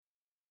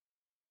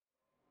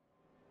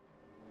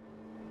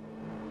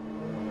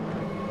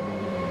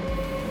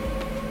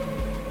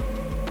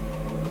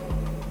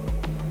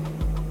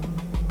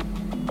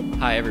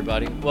Hi,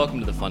 everybody. Welcome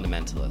to The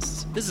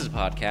Fundamentalists. This is a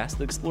podcast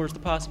that explores the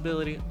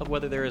possibility of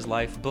whether there is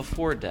life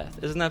before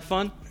death. Isn't that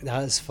fun?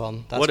 That is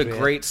fun. That's what a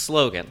great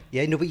slogan.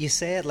 Yeah, no, but you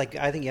say it like,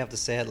 I think you have to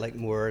say it like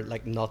more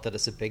like not that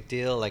it's a big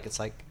deal, like it's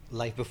like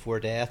life before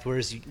death,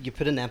 whereas you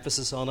put an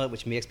emphasis on it,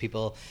 which makes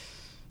people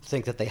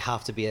think that they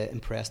have to be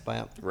impressed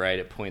by it. Right,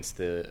 it points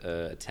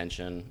the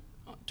attention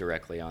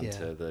directly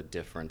onto the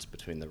difference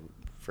between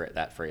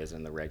that phrase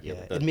and the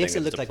regular. Yeah. It makes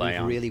it look like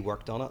we've really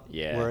worked on it.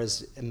 Yeah.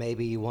 Whereas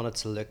maybe you want it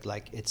to look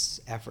like it's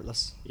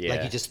effortless. Yeah.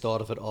 Like you just thought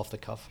of it off the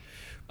cuff.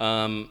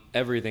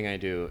 Everything I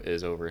do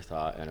is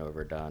overthought and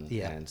overdone.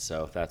 Yeah. And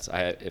so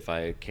if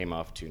I came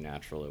off too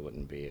natural, it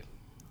wouldn't be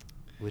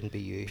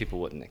you. People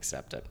wouldn't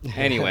accept it.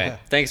 Anyway,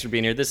 thanks for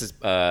being here. This is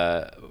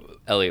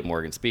Elliott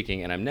Morgan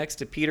speaking, and I'm next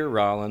to Peter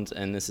Rollins,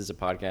 and this is a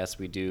podcast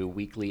we do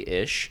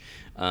weekly-ish.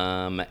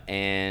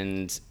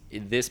 And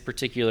this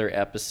particular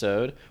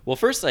episode, well,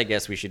 first I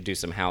guess we should do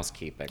some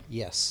housekeeping.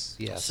 Yes.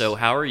 So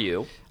how are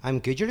you? I'm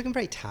good. You're looking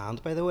very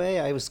tanned, by the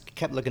way. I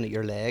kept looking at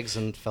your legs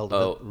and felt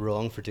a bit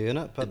wrong for doing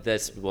it. But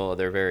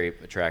they're very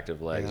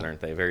attractive legs,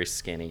 aren't they? Very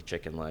skinny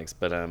chicken legs.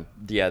 But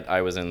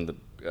I was in the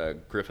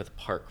Griffith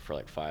Park for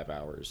like 5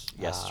 hours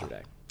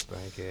yesterday.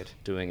 Very good.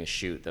 Doing a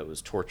shoot that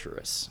was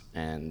torturous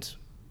and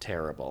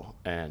terrible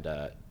and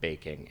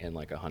baking in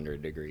like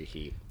 100-degree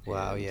heat.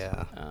 Wow,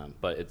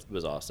 but it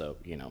was also,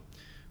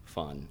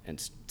 fun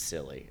and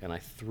silly. And I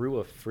threw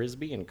a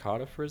frisbee and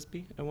caught a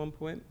frisbee at one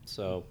point.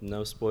 So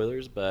no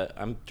spoilers, but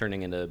I'm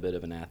turning into a bit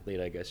of an athlete,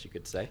 I guess you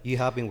could say. You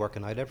have been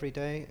working out every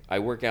day? I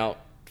work out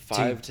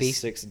 5 to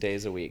 6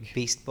 days a week.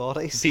 Beast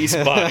bodies?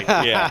 Beast Body,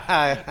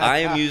 yeah. I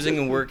am using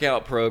a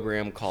workout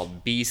program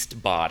called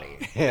Beast Body.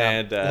 Yeah,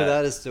 and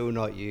that is so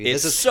not you.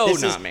 It's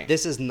not me.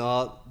 This is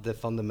not the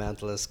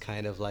fundamentalist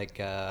kind of like,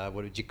 what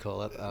would you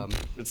call it?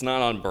 It's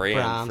not on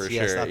brand for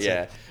yes, sure. That's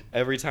yeah. It.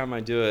 Every time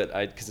I do it,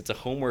 because it's a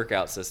home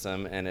workout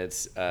system and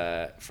it's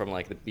from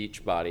like the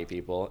Beach Body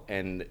people,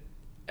 and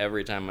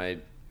every time I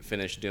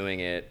finish doing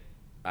it,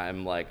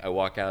 I'm like, I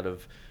walk out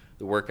of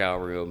the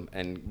workout room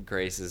and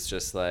Grace is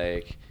just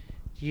like,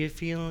 did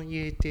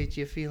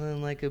you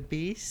feeling like a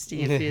beast?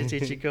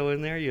 Did you go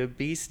in there? You a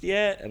beast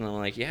yet? And I'm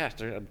like, yeah,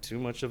 I'm too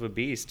much of a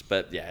beast.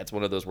 But yeah, it's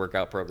one of those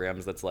workout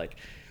programs that's like,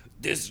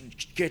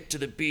 get to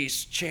the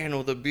beast,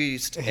 channel the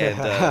beast. And,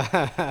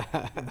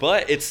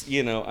 but it's,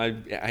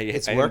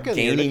 it's I'm working.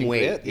 Gaining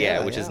weight,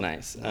 yeah, which is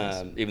nice.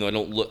 Even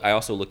though I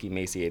also look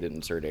emaciated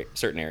in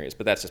certain areas,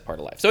 but that's just part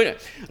of life. So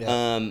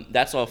anyway,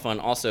 that's all fun.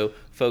 Also,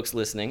 folks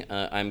listening,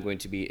 I'm going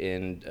to be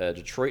in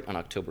Detroit on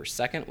October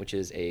 2nd, which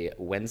is a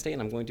Wednesday,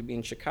 and I'm going to be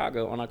in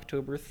Chicago on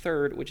October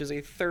 3rd, which is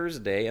a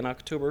Thursday, and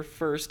October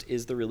 1st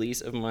is the release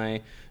of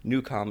my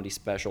new comedy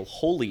special,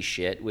 Holy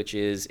Shit, which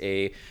is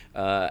a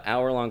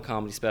hour-long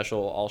comedy special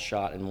all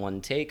shot in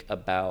one take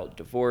about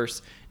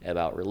divorce,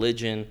 about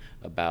religion,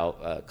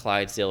 about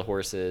Clydesdale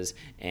horses,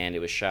 and it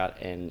was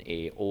shot in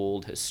a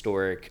old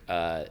historic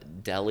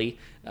deli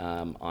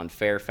on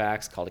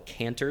Fairfax called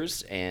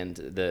Cantor's, and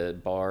the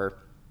bar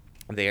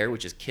there,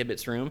 which is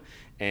Kibit's Room,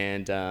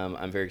 and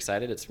I'm very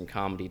excited. It's from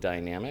Comedy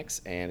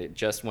Dynamics, and it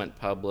just went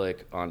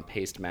public on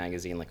Paste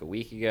Magazine like a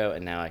week ago,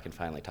 and now I can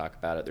finally talk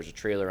about it. There's a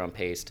trailer on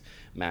Paste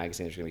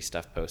Magazine. There's going to be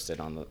stuff posted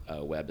on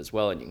the web as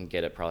well, and you can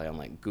get it probably on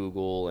like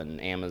Google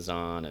and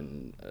Amazon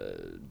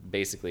and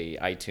basically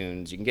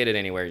iTunes. You can get it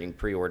anywhere. You can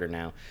pre-order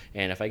now,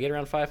 and if I get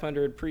around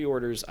 500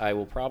 pre-orders, I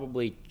will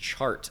probably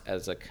chart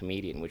as a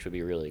comedian, which would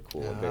be really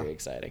cool and very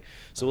exciting.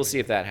 So we'll see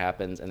if that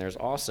happens. And there's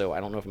also,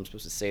 I don't know if I'm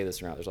supposed to say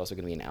this or not, there's also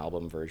going to be an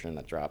album version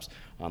that drops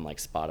on like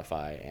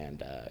Spotify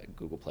and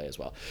Google Play as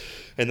well,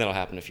 and that'll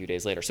happen a few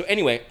days later. So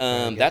anyway,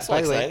 that's all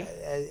exciting.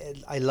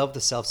 I love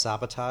the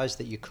self-sabotage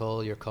that you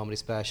call your comedy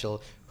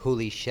special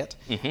Holy Shit,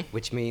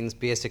 which means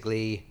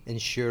basically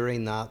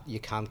ensuring that you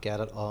can't get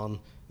it on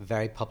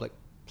very public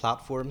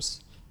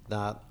platforms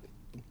that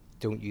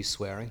don't use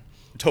swearing.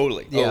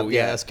 Totally. Yeah,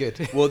 that's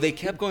good. Well, they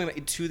kept going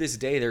to this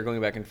day. They're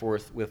going back and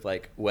forth with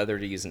like whether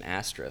to use an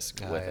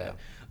asterisk with it.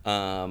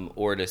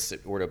 Or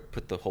to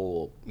put the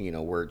whole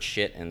word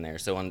shit in there.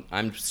 So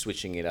I'm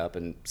switching it up,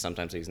 and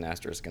sometimes I use an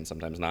asterisk and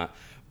sometimes not.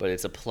 But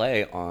it's a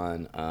play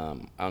on I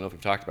don't know if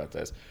we've talked about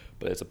this,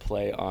 but it's a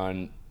play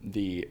on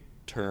the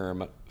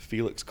term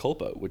Felix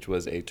culpa, which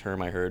was a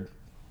term I heard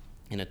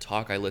in a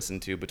talk I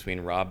listened to between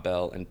Rob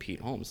Bell and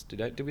Pete Holmes. Did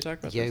we talk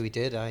about this? Yeah, we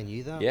did. I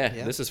knew that. Yeah,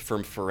 this is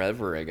from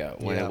forever ago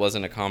when it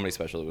wasn't a comedy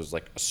special. It was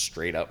like a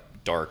straight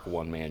up dark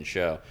one-man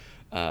show.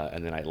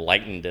 And then I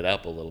lightened it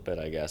up a little bit,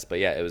 I guess. But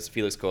yeah, it was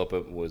Felix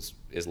culpa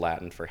is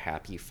Latin for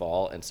happy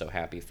fall, and so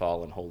happy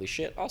fall and holy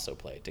shit also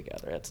play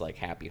together. It's like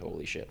happy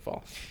holy shit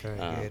fall. Very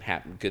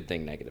good. Good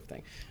thing, negative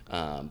thing.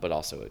 But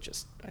also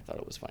I thought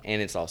it was fun,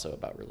 and it's also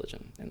about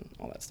religion and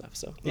all that stuff.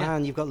 So yeah.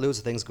 Man, you've got loads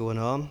of things going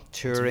on.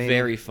 Touring. It's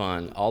very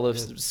fun. All of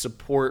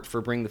support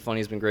for Bring the Funny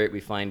has been great.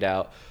 We find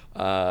out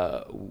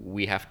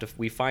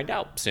we find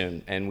out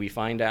soon, and we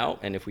find out,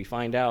 and if we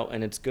find out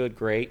and it's good,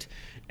 great.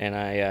 And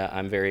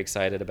I'm very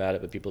excited about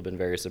it, but people have been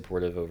very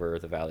supportive over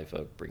the Valley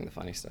folk bringing the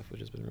funny stuff,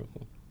 which has been real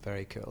cool.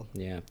 Very cool.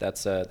 Yeah,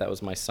 that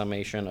was my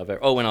summation of it.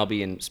 Oh, and I'll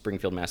be in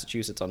Springfield,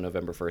 Massachusetts on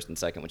November 1st and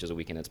 2nd, which is a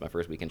weekend. It's my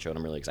first weekend show, and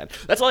I'm really excited.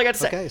 That's all I got to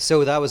say. Okay,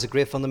 so that was a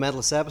great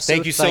Fundamentalist episode.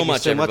 Thank you so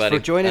much, everybody.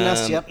 For joining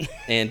us. Yep.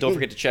 And don't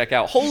forget to check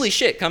out Holy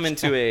Shit, coming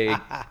to a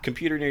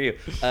computer near you.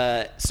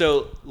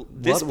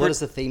 What is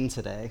the theme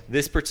today?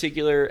 This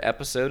particular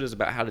episode is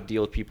about how to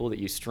deal with people that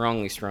you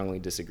strongly, strongly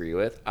disagree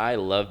with. I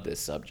love this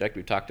subject.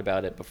 We've talked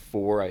about it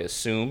before, I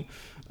assume.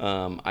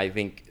 I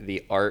think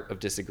the art of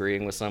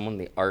disagreeing with someone,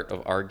 the art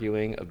of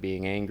arguing, of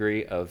being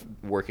angry, of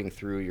working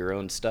through your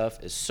own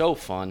stuff is so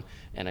fun,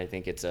 and I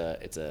think it's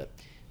a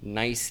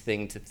nice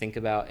thing to think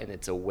about, and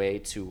it's a way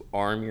to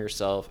arm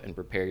yourself and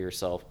prepare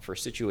yourself for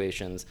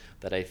situations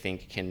that I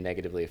think can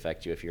negatively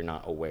affect you if you're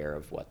not aware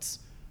of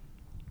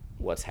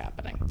what's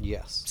happening.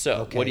 Yes.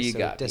 So, what do you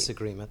got?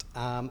 Disagreement.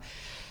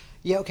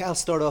 Okay, I'll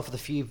start off with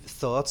a few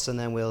thoughts, and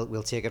then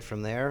we'll take it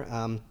from there.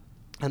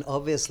 And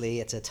obviously,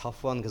 it's a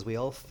tough one because we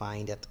all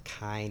find it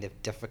kind of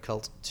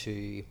difficult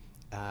to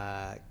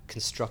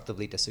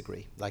constructively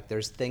disagree. Like,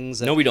 there's things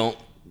that... No, we don't.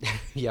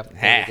 Yep,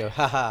 there we go.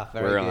 Haha,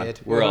 very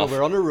good. We're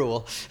on a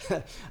rule.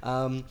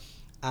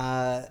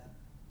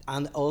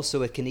 And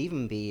also, it can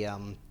even be...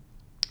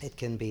 it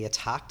can be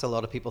attacked. A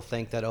lot of people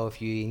think that,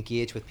 if you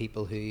engage with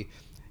people who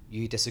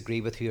you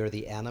disagree with, who are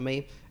the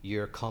enemy,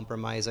 you're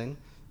compromising.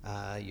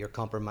 You're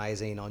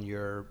compromising on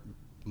your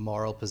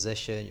moral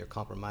position, you're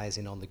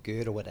compromising on the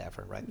good or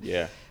whatever, right?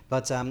 Yeah.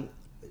 But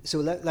so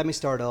let me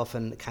start off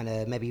and kind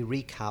of maybe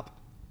recap,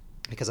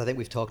 because I think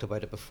we've talked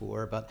about it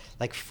before, but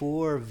like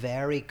 4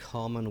 very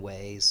common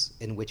ways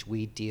in which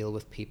we deal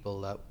with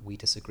people that we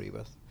disagree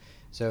with.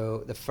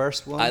 So the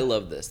first one... I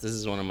love this. This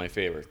is one of my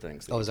favorite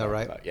things. Is that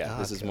right? About. Yeah,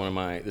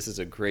 this is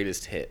a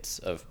greatest hits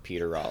of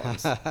Peter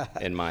Rollins,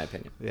 in my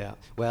opinion. Yeah.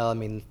 Well, I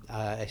mean,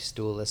 I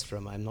stole this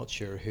from, I'm not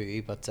sure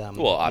who, but...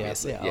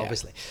 obviously. Yeah.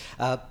 Obviously.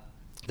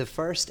 The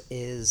first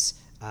is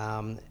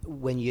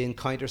when you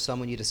encounter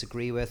someone you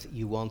disagree with,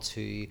 you want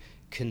to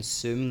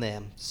consume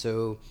them.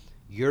 So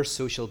your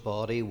social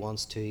body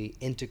wants to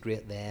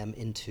integrate them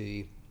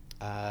into,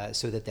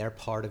 so that they're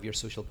part of your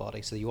social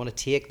body. So you want to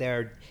take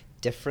their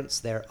difference,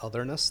 their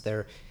otherness,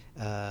 their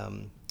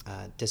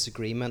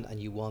disagreement, and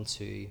you want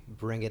to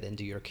bring it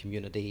into your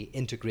community,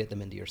 integrate them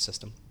into your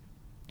system.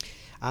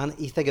 And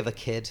you think of a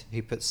kid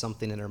who puts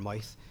something in her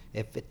mouth.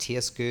 If it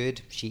tastes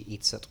good, she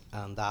eats it,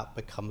 and that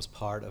becomes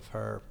part of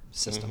her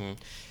system. Mm-hmm.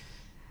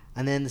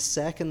 And then the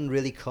second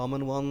really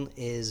common one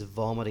is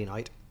vomiting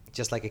out.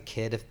 Just like a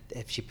kid,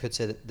 if she puts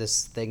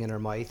this thing in her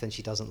mouth and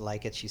she doesn't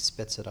like it, she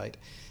spits it out.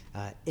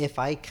 If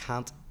I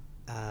can't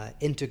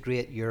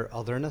integrate your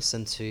otherness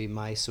into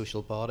my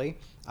social body,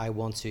 I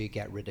want to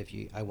get rid of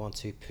you. I want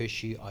to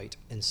push you out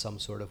in some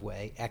sort of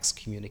way,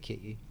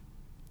 excommunicate you.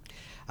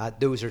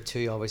 Those are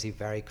 2 obviously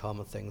very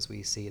common things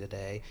we see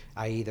today.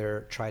 I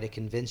either try to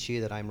convince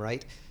you that I'm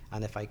right,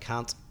 and if I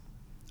can't,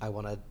 I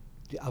want to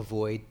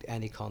avoid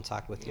any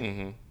contact with you.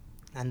 Mm-hmm.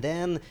 And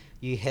then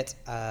you hit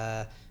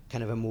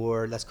kind of a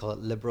more, let's call it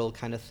liberal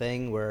kind of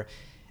thing, where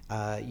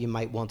you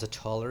might want to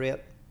tolerate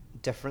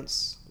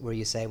difference, where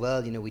you say,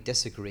 well, we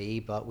disagree,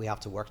 but we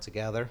have to work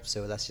together,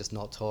 so let's just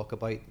not talk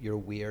about your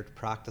weird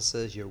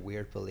practices, your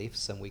weird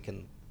beliefs, and we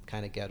can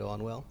kind of get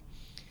on well.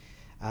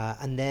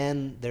 And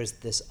then there's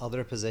this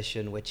other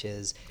position, which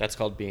is... That's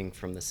called being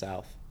from the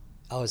South.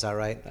 Oh, is that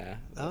right? Yeah.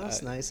 Oh,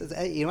 that's nice.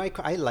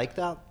 I like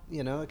that.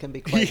 It can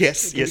be quite...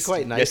 yes, be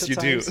quite nice. Yes, you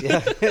times. do.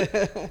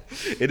 Yeah.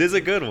 It is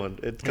a good one.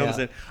 It comes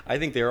in... I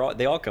think they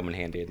all come in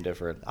handy in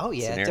different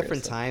scenarios,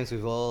 different times.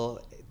 We've all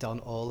done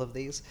all of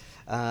these.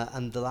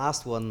 And the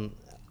last one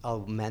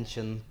I'll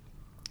mention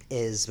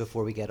is,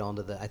 before we get on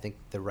to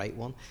the right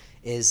one,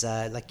 is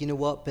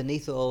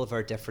beneath all of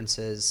our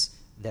differences,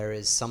 there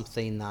is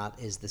something that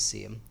is the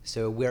same.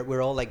 So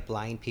we're all like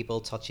blind people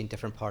touching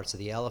different parts of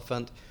the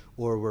elephant,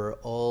 or we're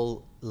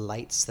all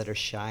lights that are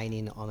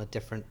shining on a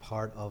different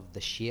part of the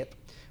shape,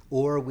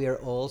 or we're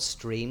all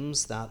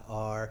streams that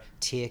are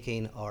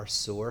taking our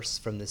source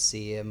from the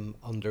same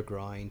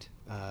underground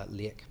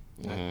lake.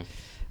 Right?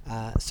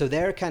 Mm-hmm. So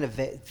there are kind of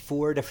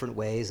 4 different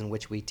ways in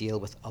which we deal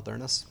with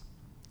otherness.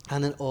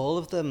 And in all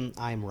of them,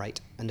 I'm right.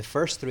 And the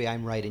first 3,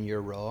 I'm right and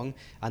you're wrong.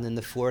 And then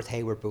the 4th,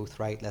 hey, we're both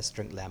right, let's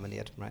drink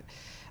lemonade, right?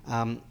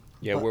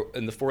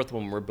 In the 4th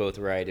one, we're both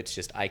right. It's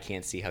just I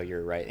can't see how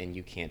you're right and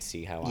you can't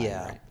see how I'm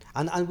right.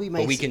 And we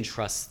might... But we can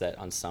trust that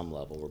on some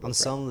level we're both on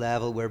some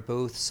level, we're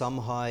both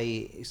somehow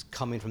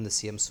coming from the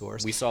same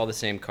source. We saw the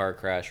same car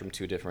crash from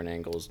 2 different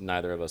angles.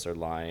 Neither of us are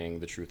lying.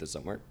 The truth is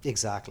somewhere.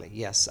 Exactly,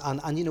 yes.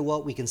 And you know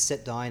what? We can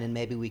sit down and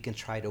maybe we can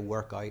try to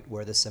work out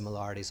where the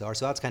similarities are.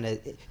 So that's kind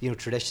of,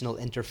 traditional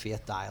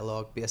interfaith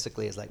dialogue,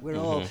 basically, is like we're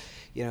all,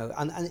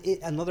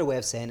 another way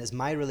of saying is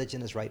my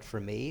religion is right for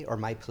me, or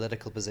my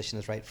political position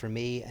is right for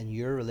me, and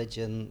your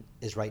religion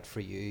is right for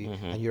you,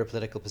 and your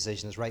political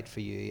position is right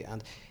for you.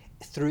 And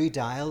through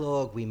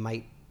dialogue, we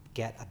might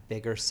get a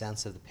bigger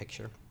sense of the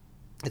picture.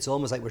 it's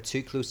almost like we're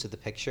too close to the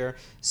picture,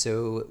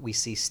 so we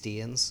see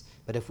stains.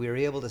 But if we're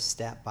able to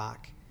step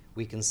back,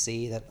 we can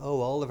see that,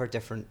 all of our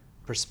different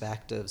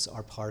perspectives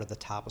are part of the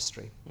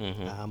tapestry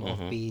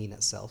of being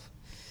itself.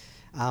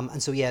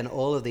 And so, in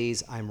all of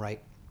these, I'm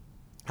right.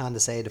 And to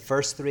say the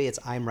first three, it's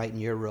I'm right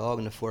and you're wrong,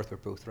 and the fourth, we're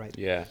both right.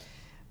 Yeah.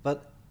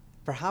 But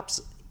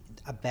perhaps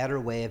a better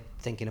way of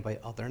thinking about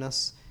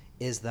otherness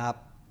is that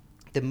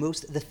the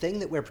thing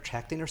that we're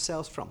protecting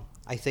ourselves from,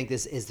 I think,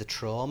 is the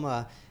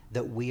trauma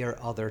that we are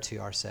other to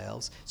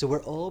ourselves. So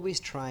we're always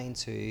trying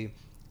to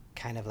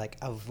kind of like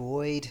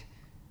avoid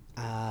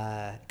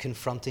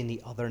confronting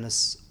the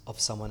otherness of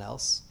someone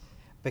else,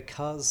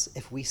 because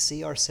if we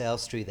see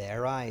ourselves through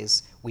their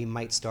eyes, we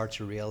might start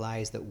to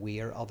realize that we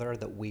are other,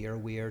 that we are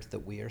weird, that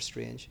we are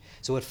strange.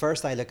 So at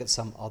first I look at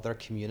some other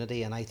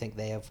community and I think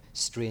they have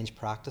strange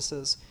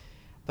practices.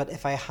 But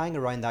if I hang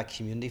around that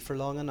community for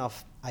long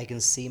enough, I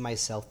can see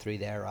myself through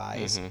their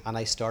eyes, and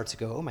I start to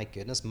go, oh my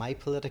goodness, my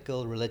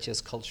political, religious,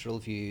 cultural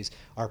views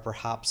are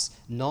perhaps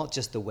not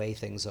just the way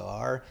things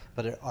are,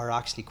 but are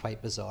actually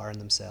quite bizarre in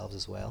themselves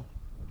as well.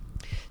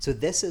 So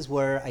this is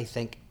where I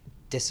think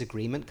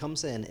disagreement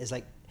comes in, is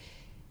like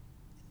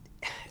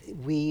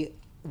we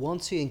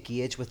want to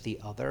engage with the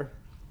other,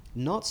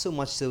 not so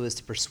much so as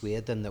to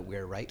persuade them that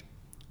we're right,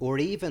 or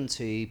even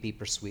to be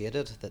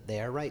persuaded that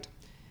they're right,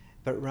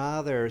 but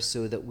rather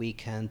so that we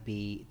can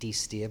be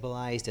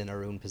destabilized in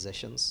our own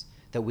positions,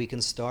 that we can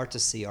start to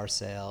see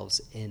ourselves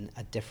in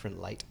a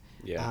different light.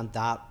 Yeah. And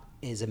that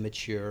is a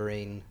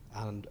maturing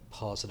and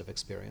positive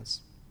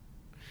experience.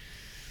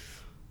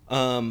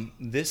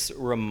 This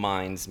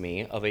reminds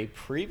me of a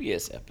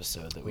previous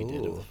episode that we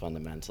did of the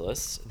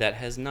Fundamentalists that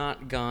has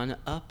not gone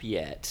up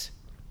yet,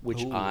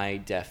 which I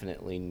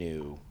definitely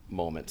knew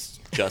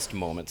just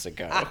moments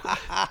ago.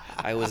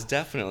 I was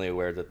definitely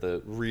aware that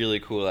the really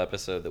cool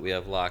episode that we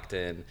have locked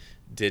in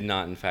did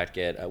not, in fact,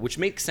 get, which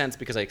makes sense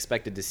because I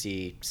expected to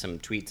see some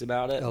tweets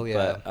about it. Oh,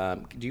 yeah.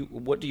 But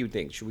what do you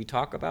think? Should we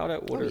talk about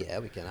it? Yeah,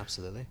 we can,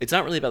 absolutely. It's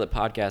not really about the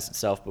podcast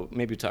itself, but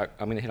maybe I'm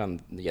going to hit on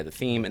the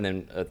theme and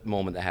then a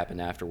moment that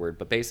happened afterward.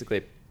 But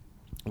basically,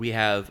 we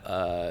have,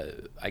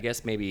 I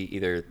guess maybe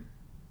either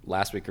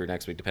last week or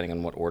next week, depending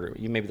on what order.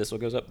 Maybe this will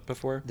goes up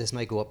before? This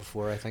might go up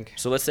before, I think.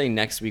 So let's say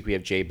next week we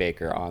have Jay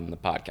Baker on the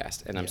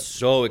podcast. And I'm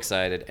so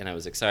excited, and I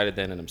was excited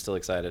then, and I'm still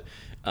excited.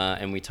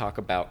 And we talk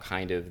about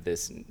kind of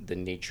the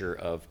nature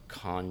of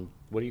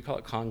what do you call it?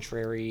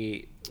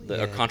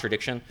 Or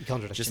contradiction.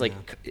 Just like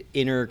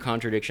inner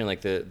contradiction, like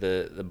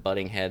the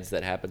butting heads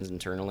that happens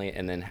internally,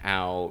 and then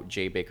how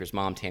Jay Baker's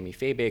mom, Tammy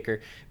Faye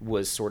Baker,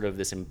 was sort of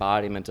this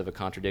embodiment of a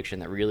contradiction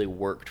that really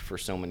worked for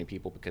so many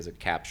people because it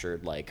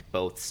captured like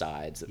both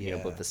sides,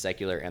 both the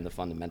secular and the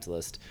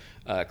fundamentalist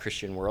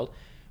Christian world.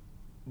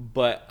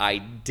 But I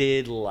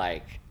did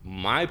like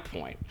my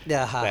point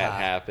that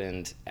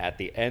happened at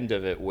the end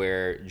of it,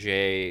 where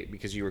Jay,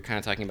 because you were kind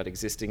of talking about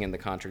existing in the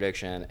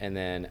contradiction, and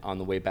then on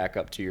the way back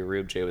up to your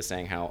room, Jay was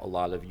saying how a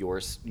lot of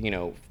your,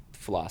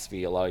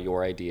 philosophy, a lot of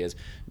your ideas,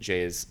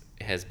 Jay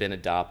has been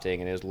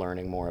adopting and is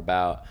learning more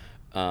about.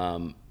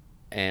 And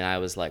I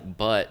was like,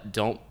 but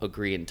don't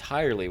agree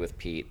entirely with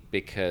Pete,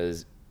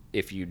 because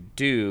if you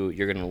do,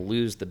 you're going to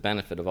lose the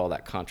benefit of all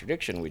that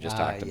contradiction we just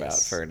talked about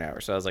for an hour.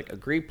 So I was like,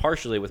 agree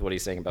partially with what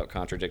he's saying about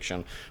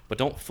contradiction, but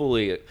don't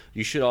fully.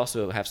 You should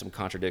also have some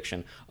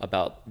contradiction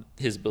about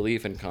his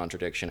belief in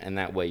contradiction, and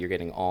that way you're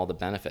getting all the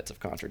benefits of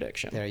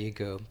contradiction. There you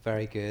go.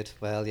 Very good.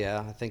 Well,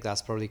 yeah, I think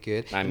that's probably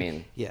good. I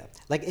mean, yeah,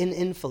 like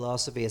in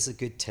philosophy, it's a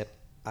good tip.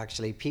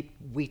 Actually,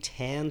 we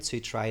tend to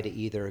try to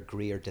either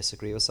agree or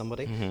disagree with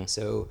somebody.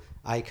 So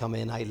I come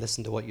in, I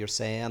listen to what you're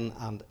saying,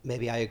 and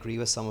maybe I agree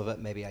with some of it,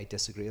 maybe I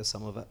disagree with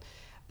some of it.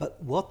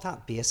 But what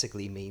that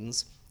basically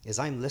means is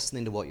I'm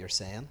listening to what you're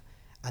saying,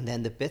 and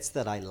then the bits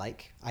that I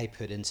like, I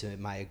put into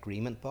my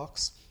agreement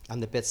box, and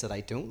the bits that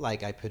I don't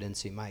like, I put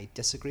into my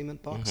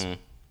disagreement box.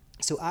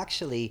 So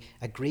actually,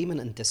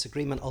 agreement and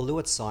disagreement, although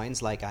it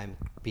sounds like I'm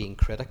being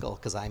critical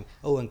because I'm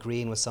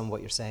agreeing with some of what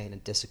you're saying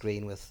and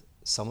disagreeing with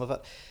some of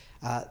it,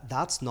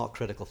 that's not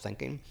critical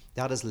thinking.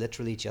 That is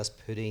literally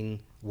just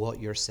putting what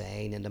you're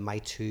saying into my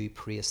two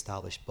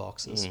pre-established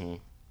boxes.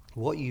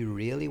 What you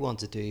really want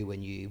to do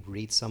when you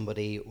read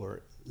somebody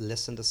or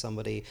listen to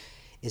somebody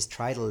is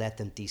try to let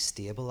them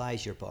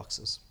destabilize your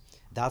boxes.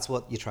 That's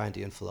what you try and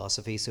do in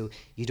philosophy. So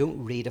you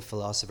don't read a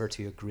philosopher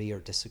to agree or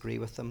disagree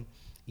with them.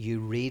 You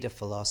read a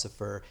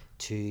philosopher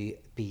to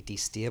be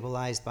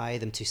destabilized by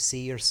them, to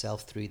see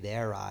yourself through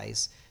their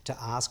eyes, to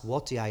ask,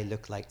 what do I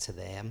look like to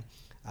them?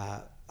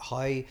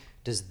 How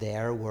does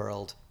their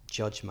world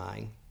judge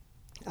mine?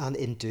 And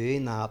in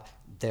doing that,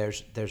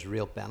 there's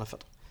real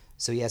benefit.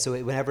 So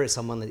whenever it's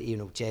someone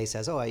that Jay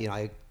says,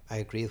 I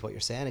agree with what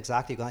you're saying,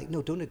 exactly, going like,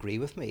 no, don't agree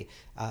with me.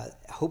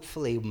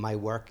 Hopefully my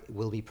work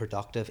will be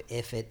productive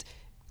if it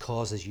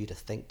causes you to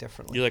think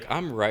differently. You're like,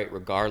 I'm right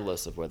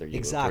regardless of whether you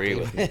agree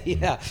with me.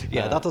 yeah,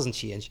 that doesn't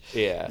change.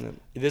 Yeah,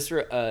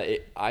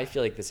 I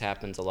feel like this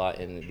happens a lot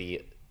in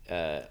the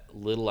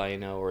little I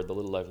know or the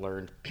little I've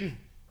learned.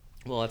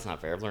 Well, that's not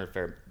fair. I've learned a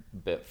fair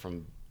bit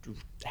from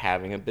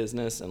having a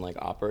business and like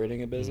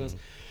operating a business.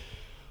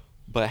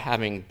 But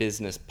having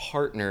business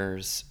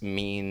partners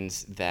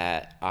means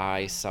that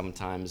I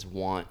sometimes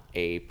want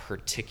a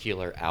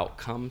particular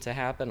outcome to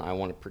happen. I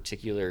want a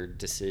particular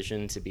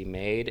decision to be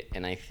made.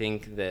 And I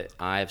think that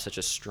I have such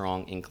a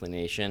strong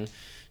inclination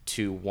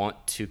to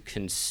want to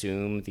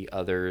consume the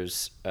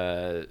other's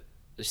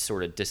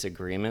sort of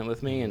disagreement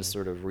with me and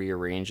sort of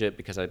rearrange it,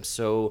 because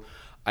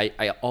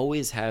I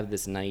always have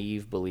this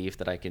naive belief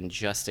that I can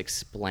just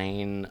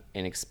explain,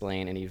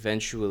 and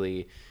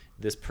eventually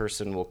this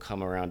person will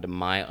come around to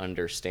my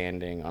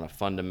understanding on a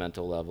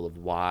fundamental level of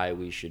why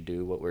we should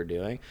do what we're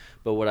doing.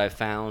 But what I've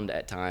found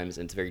at times,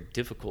 and it's very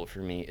difficult for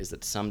me, is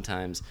that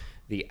sometimes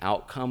the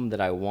outcome that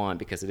I want,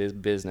 because it is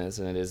business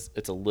and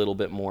it's a little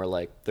bit more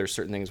like, there's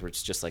certain things where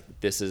it's just like,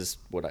 this is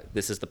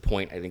the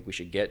point I think we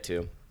should get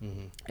to.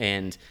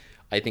 And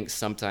I think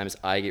sometimes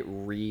I get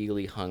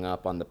really hung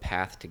up on the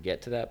path to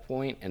get to that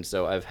point. And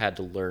so I've had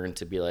to learn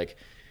to be like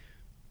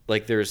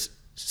there's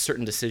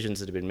certain decisions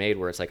that have been made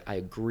where it's like, I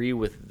agree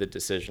with the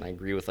decision, I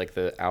agree with like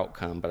the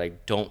outcome, but I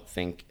don't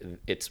think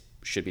it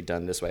should be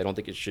done this way. I don't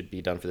think it should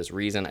be done for this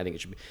reason. I think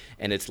it should be,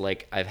 and it's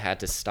like I've had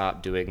to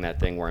stop doing that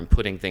thing where I'm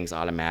putting things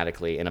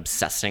automatically and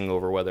obsessing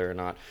over whether or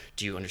not,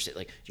 do you understand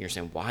why?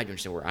 Do you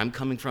understand where I'm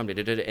coming from? And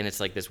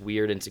it's like this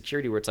weird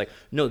insecurity where it's like,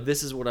 no,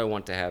 this is what I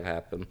want to have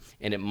happen,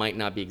 and it might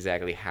not be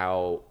exactly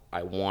how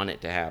I want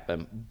it to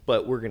happen,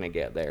 but we're gonna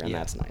get there, and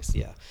that's nice.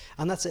 Yeah,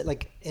 and that's it.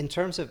 Like in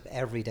terms of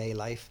everyday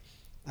life,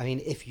 I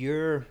mean, if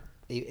you're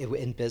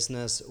in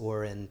business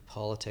or in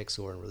politics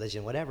or in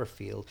religion, whatever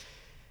field,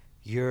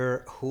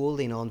 you're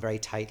holding on very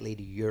tightly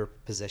to your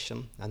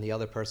position and the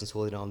other person's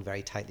holding on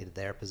very tightly to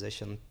their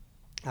position.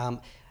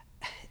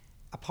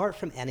 Apart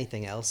from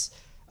anything else,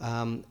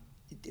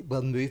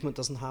 movement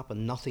doesn't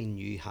happen. Nothing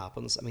new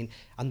happens. I mean,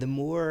 and the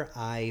more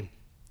I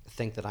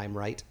think that I'm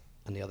right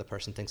and the other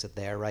person thinks that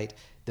they're right,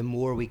 the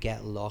more we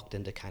get locked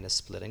into kind of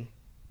splitting.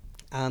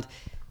 And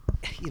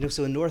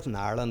so in Northern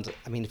Ireland,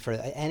 I mean, for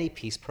any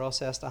peace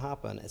process to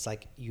happen, it's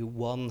like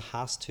one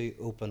has to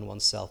open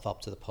oneself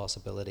up to the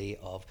possibility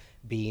of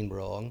being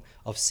wrong,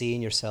 of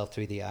seeing yourself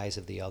through the eyes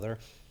of the other.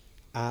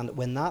 And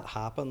when that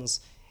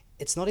happens,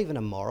 it's not even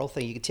a moral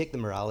thing. You can take the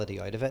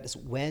morality out of it. It's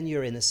when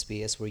you're in a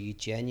space where you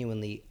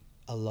genuinely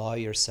allow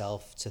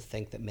yourself to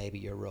think that maybe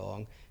you're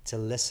wrong, to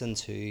listen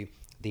to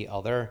the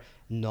other,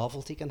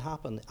 novelty can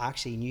happen.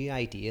 Actually, new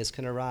ideas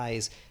can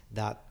arise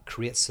that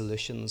create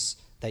solutions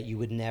that you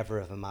would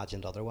never have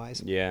imagined otherwise.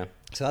 Yeah.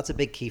 So that's a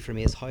big key for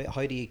me, is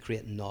how do you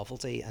create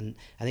novelty? And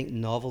I think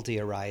novelty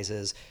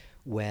arises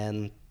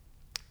when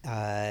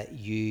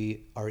you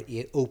are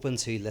open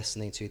to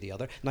listening to the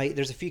other. Now,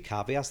 there's a few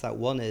caveats. That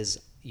one is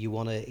you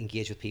want to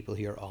engage with people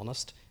who are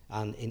honest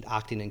and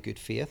acting in good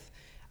faith,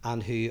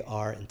 and who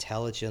are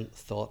intelligent,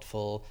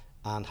 thoughtful,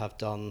 and have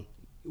done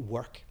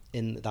work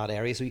in that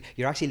area. So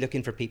you're actually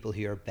looking for people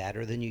who are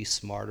better than you,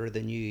 smarter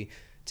than you,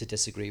 to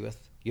disagree with.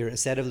 You're,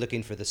 instead of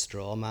looking for the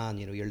straw man,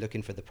 you're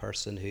looking for the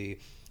person who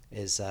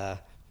is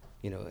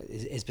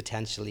is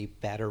potentially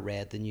better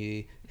read than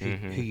you, who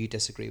you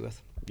disagree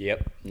with.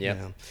 Yep.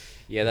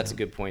 Yeah, that's a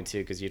good point too,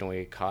 because you don't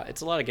get caught.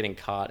 It's a lot of getting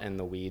caught in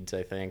the weeds,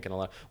 I think, and a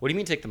lot. What do you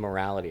mean take the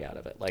morality out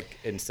of it? Like,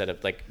 instead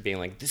of like being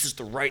like, this is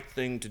the right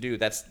thing to do.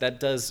 That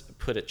does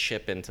put a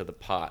chip into the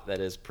pot that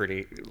is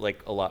pretty,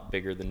 like, a lot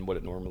bigger than what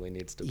it normally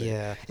needs to be.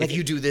 Yeah. If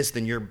you do this,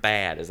 then you're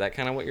bad. Is that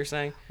kind of what you're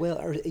saying? Well,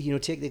 or,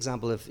 take the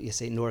example of, you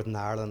say, Northern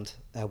Ireland,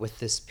 with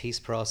this peace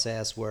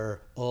process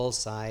where all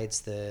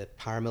sides, the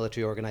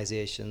paramilitary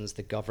organisations,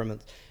 the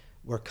government,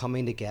 were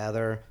coming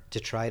together to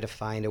try to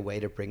find a way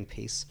to bring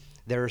peace.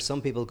 There are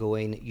some people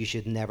going, you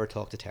should never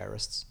talk to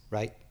terrorists,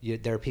 right?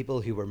 There are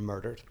people who were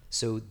murdered.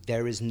 So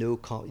there is no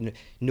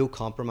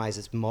compromise.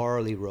 It's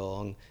morally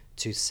wrong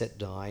to sit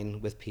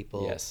down with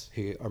people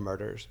who are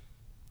murderers.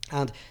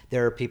 And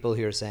there are people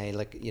who are saying,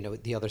 like,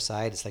 the other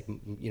side, it's like,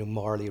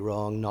 morally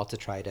wrong not to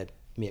try to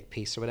make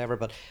peace or whatever.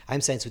 But I'm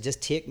saying, so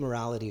just take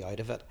morality out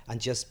of it and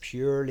just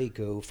purely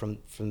go from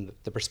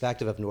the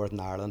perspective of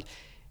Northern Ireland,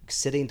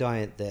 sitting down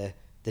at the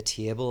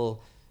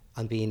table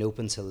and being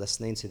open to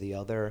listening to the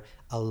other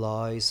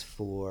allows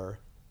for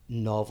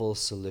novel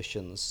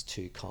solutions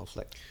to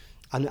conflict.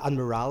 And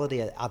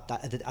morality at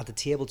the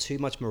table, too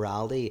much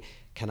morality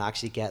can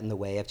actually get in the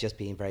way of just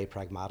being very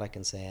pragmatic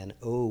and saying,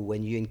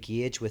 when you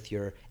engage with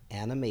your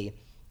enemy,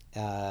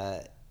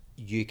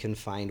 you can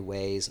find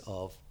ways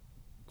of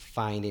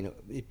finding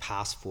a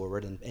path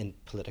forward in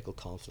political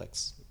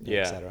conflicts,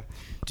 etc.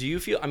 Do you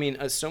feel, I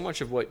mean, so much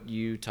of what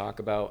you talk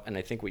about, and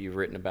I think what you've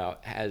written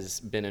about,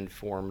 has been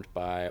informed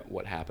by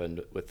what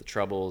happened with the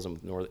Troubles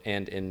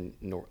and in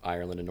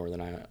Ireland and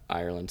Northern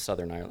Ireland,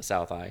 Southern Ireland,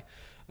 South I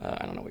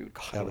don't know what you would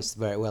call it. That was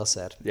very well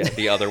said. Yeah,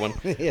 the other one.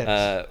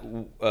 Yeah.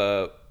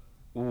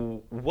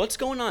 What's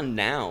going on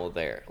now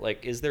there?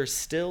 Like, is there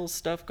still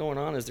stuff going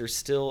on? Is there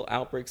still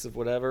outbreaks of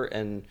whatever?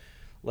 And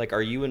like,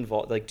 are you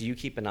involved? Like, do you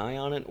keep an eye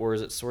on it, or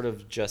is it sort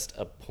of just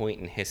a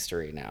point in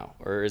history now?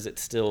 Or is it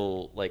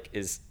still, like,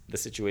 is the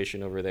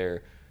situation over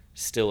there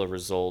still a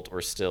result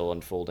or still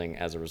unfolding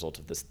as a result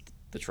of this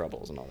the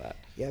Troubles and all that.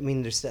 Yeah, I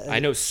mean, there's. I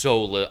know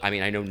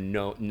I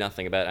know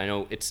nothing about it. I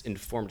know it's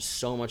informed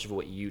so much of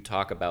what you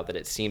talk about that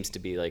it seems to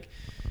be like.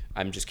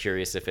 I'm just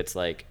curious if it's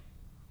like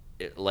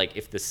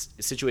if this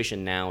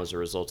situation now is a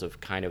result of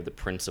kind of the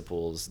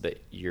principles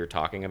that you're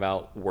talking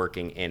about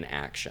working in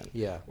action.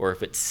 Yeah. Or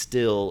if it's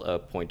still a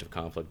point of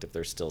conflict, if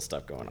there's still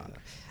stuff going on.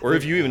 Or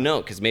if you even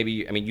know, because maybe,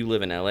 you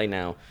live in LA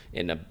now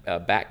in a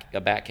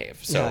bat cave.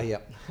 So Yeah.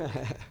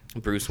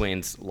 Bruce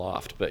Wayne's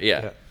loft, but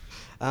yeah.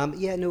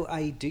 No,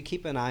 I do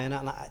keep an eye on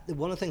it. And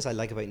one of the things I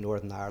like about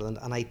Northern Ireland,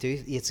 and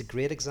it's a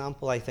great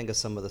example, I think, of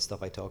some of the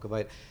stuff I talk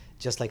about,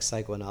 just like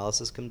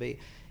psychoanalysis can be,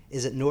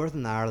 is that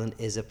Northern Ireland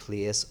is a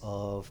place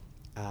of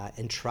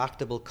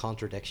intractable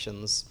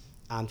contradictions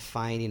and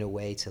finding a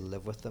way to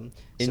live with them.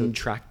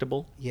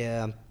 Intractable?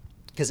 Yeah.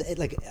 Because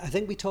I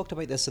think we talked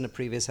about this in a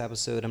previous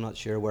episode, I'm not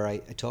sure, where I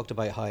talked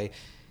about how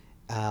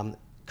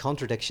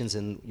contradictions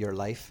in your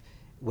life,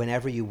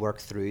 whenever you work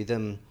through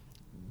them,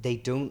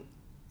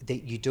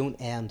 you don't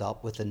end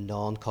up with a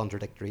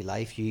non-contradictory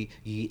life. You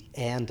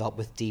end up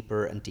with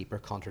deeper and deeper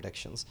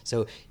contradictions.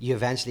 So you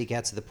eventually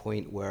get to the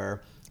point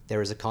where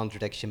there is a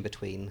contradiction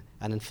between,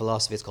 and in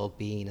philosophy it's called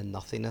being and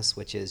nothingness,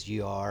 which is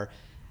you are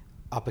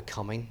a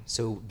becoming.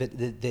 So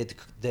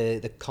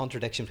the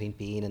contradiction between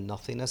being and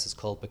nothingness is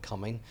called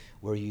becoming,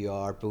 where you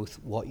are both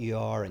what you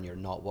are and you're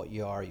not what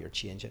you are, you're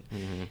changing.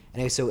 Mm-hmm.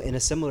 Anyway, so in a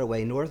similar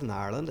way, Northern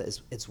Ireland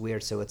it's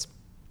weird. So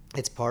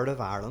it's part of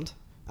Ireland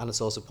and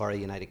it's also part of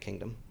the United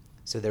Kingdom.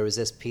 So there was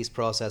this peace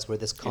process where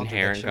this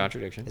inherent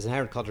contradiction. Is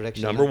inherent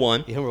contradiction. Number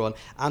one.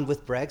 And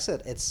with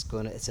Brexit,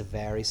 it's a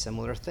very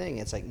similar thing.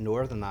 It's like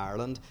Northern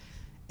Ireland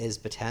is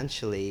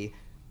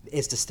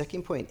the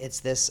sticking point. It's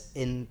this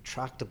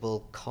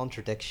intractable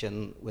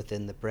contradiction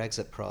within the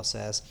Brexit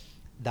process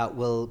that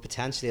will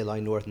potentially allow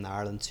Northern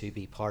Ireland to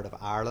be part of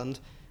Ireland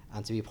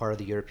and to be part of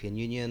the European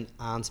Union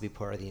and to be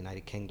part of the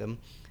United Kingdom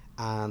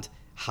and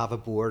have a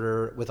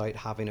border without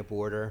having a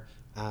border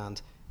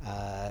and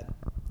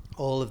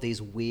all of these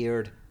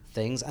weird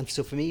things. And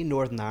so for me,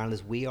 Northern Ireland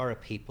is we are a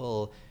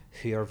people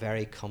who are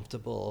very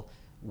comfortable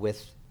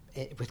with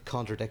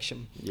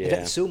contradiction.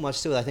 Yeah. So much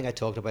so that I think I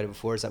talked about it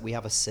before, is that we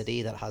have a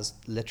city that has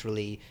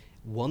literally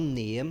one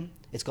name.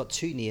 It's got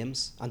two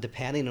names, and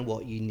depending on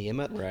what you name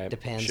it,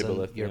 depends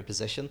on your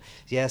position.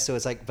 Yeah, so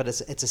it's like, but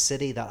it's a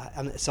city that,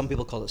 and some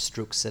people call it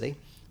Stroke City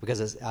because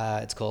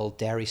it's called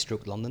Derry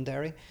Stroke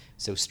Londonderry.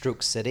 So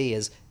Stroke City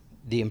is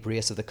the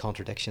embrace of the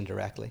contradiction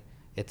directly.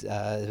 It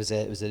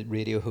was a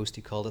radio host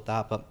who called it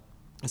that, but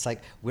it's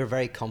like we're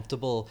very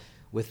comfortable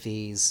with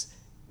these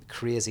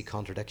crazy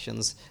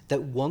contradictions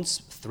that once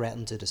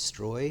threatened to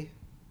destroy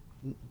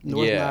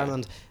Northern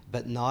Ireland,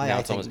 but now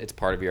I think it's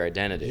part of your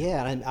identity.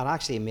 Yeah, and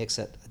actually it makes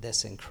it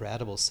this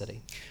incredible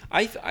city.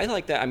 I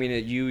like that. I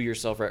mean, you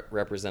yourself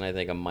represent, I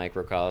think, a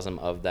microcosm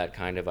of that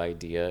kind of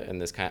idea,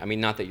 and this kind. I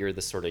mean, not that you're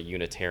this sort of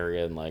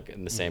Unitarian, like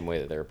in the same way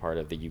that they're part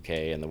of the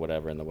UK and the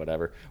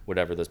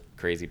whatever those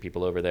crazy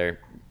people over there,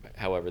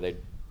 however they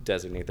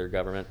designate their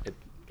government. It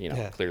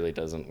clearly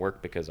doesn't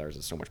work because ours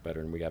is so much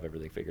better and we have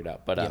everything figured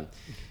out. But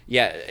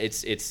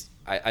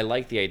I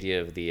like the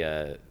idea of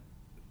the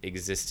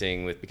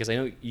existing with, because I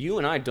know you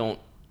and I don't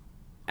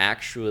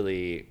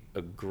actually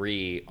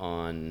agree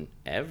on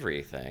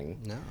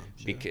everything. No,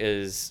 sure.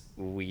 Because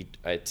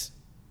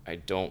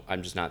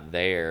I'm just not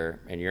there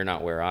and you're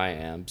not where I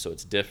am, so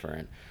it's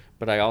different.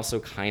 But I also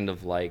kind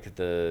of like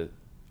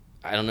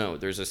I don't know,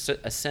 there's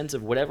a sense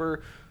of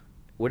whatever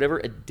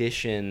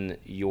addition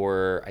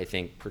your, I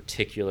think,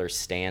 particular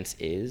stance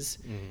is,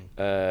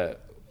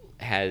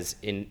 has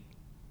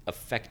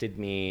affected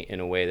me in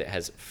a way that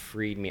has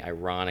freed me,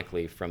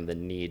 ironically, from the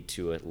need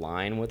to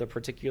align with a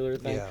particular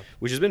thing,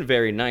 which has been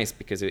very nice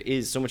because it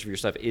is, so much of your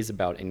stuff is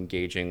about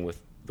engaging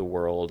with the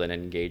world and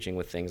engaging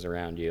with things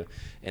around you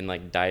and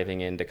like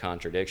diving into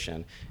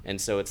contradiction. And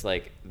so it's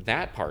like,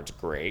 that part's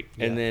great.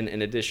 Yeah. And then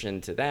in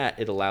addition to that,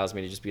 it allows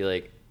me to just be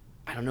like,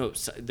 I don't know,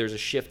 there's a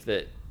shift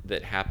that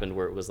happened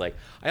where it was like,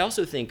 I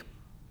also think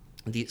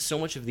so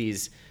much of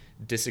these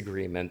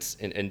disagreements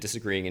and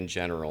disagreeing in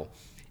general,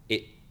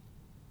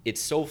 it's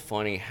so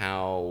funny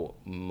how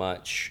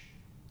much,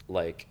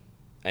 like,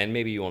 and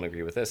maybe you won't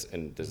agree with this,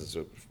 and this is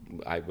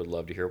I would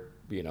love to hear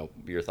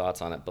your thoughts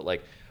on it, but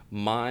like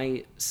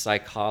my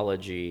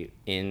psychology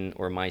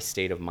or my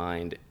state of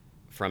mind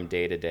from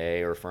day to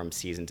day or from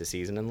season to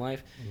season in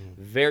life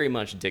very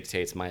much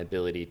dictates my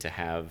ability to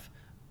have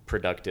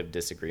productive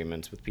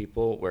disagreements with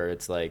people, where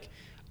it's like,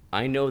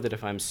 I know that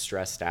if I'm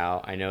stressed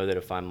out, I know that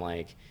if I'm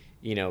like,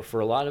 for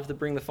a lot of the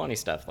bring the funny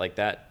stuff like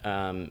that,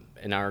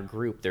 in our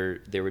group,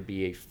 there would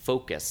be a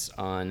focus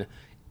on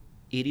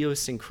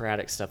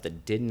idiosyncratic stuff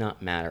that did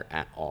not matter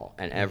at all.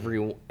 And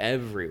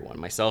everyone,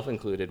 myself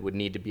included, would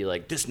need to be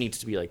like, this needs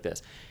to be like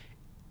this.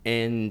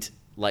 And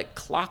like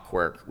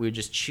clockwork, we would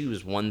just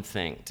choose one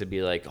thing to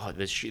be like, oh,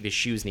 the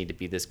shoes need to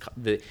be this.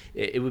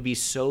 It would be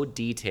so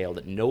detailed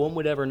that no one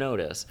would ever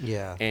notice.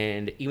 Yeah.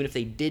 And even if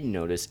they did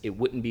notice, it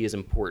wouldn't be as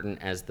important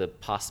as the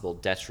possible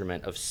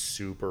detriment of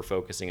super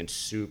focusing and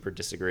super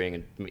disagreeing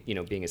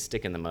and being a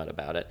stick in the mud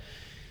about it.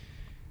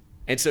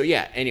 And so,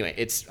 yeah, anyway,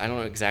 I don't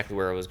know exactly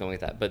where I was going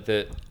with that, but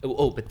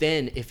but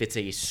then if it's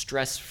a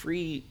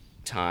stress-free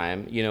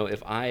time,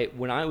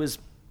 when I was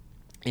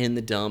in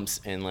the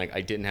dumps and like I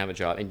didn't have a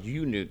job, and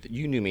you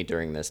knew me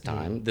during this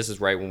time. This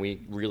is right when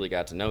we really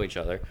got to know each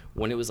other.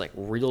 When it was like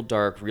real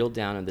dark, real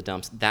down in the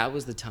dumps, that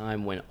was the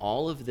time when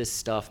all of this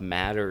stuff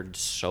mattered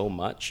so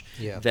much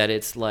that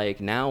it's like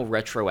now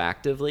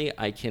retroactively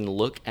I can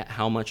look at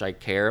how much I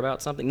care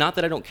about something. Not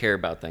that I don't care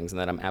about things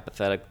and that I'm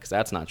apathetic, because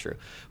that's not true.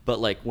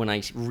 But like when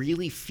I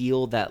really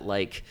feel that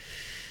like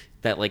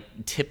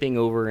tipping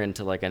over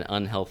into like an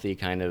unhealthy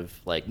kind of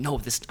like, no,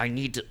 this I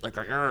need to like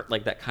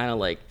that kind of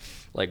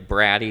like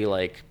bratty,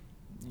 like,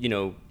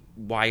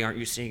 why aren't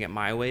you seeing it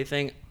my way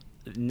thing.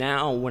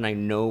 Now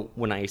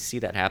when I see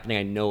that happening,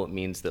 I know it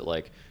means that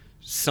like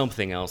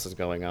something else is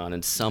going on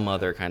and some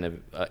other kind of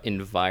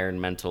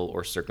environmental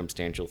or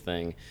circumstantial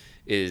thing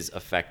is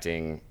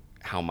affecting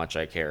how much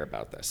I care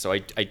about this. So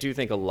I do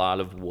think a lot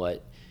of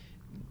what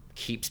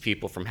keeps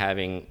people from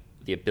having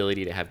the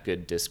ability to have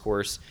good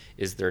discourse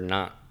is they're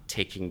not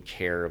taking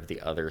care of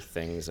the other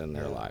things in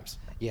their lives.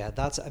 Yeah,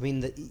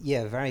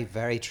 very,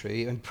 very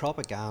true. And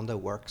propaganda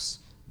works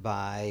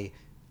by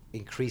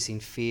increasing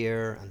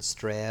fear and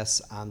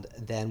stress, and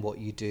then what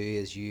you do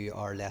is you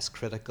are less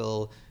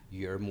critical,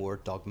 you're more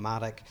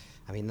dogmatic.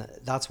 I mean,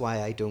 that's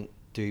why I don't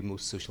do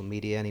most social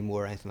media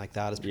anymore or anything like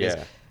that, is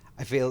because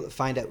I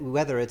find out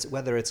whether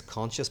it's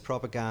conscious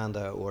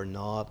propaganda or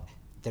not,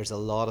 there's a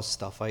lot of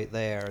stuff out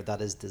there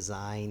that is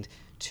designed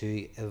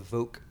to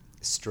evoke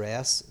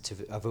stress, to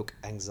evoke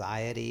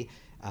anxiety,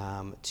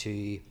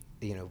 to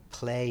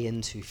play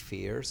into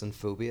fears and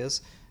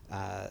phobias,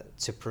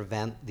 to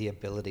prevent the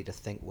ability to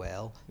think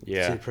well,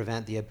 to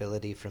prevent the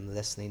ability from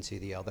listening to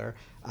the other,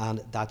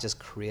 and that just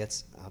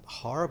creates a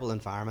horrible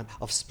environment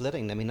of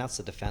splitting. I mean, that's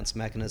the defense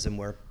mechanism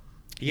where.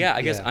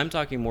 I guess I'm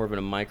talking more of in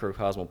a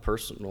microcosmal,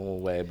 personal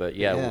way, but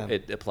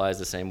it applies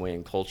the same way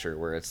in culture,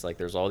 where it's like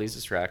there's all these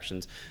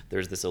distractions,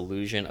 there's this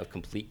illusion of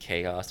complete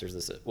chaos, there's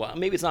this, well,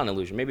 maybe it's not an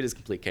illusion, maybe it is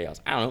complete chaos,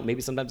 I don't know,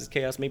 maybe sometimes it's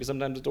chaos, maybe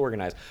sometimes it's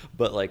organized,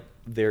 but like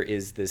there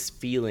is this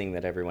feeling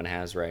that everyone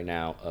has right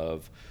now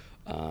of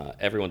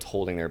everyone's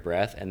holding their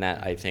breath, and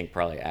that I think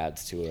probably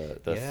adds to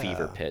the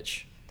fever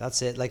pitch.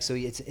 That's it. Like, so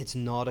it's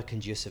not a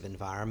conducive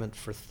environment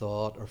for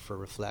thought or for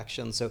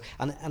reflection. So,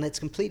 and it's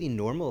completely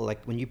normal.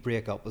 Like when you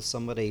break up with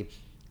somebody,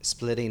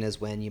 splitting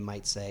is when you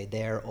might say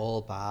they're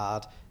all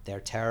bad, they're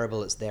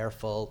terrible, it's their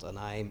fault, and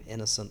I'm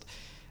innocent.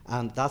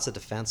 And that's a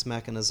defense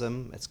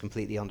mechanism. It's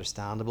completely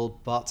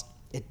understandable, but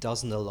it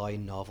doesn't allow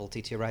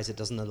novelty to arise. It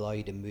doesn't allow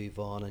you to move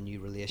on in new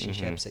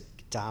relationships. It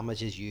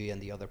damages you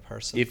and the other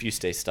person. If you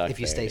stay stuck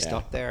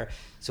stuck there.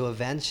 So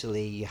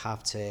eventually you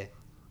have to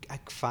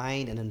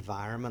find an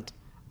environment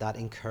that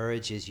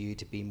encourages you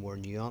to be more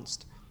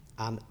nuanced.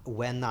 And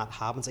when that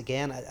happens,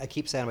 again, I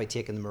keep saying about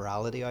taking the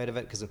morality out of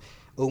it, because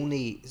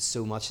only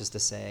so much as to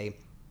say,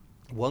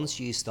 once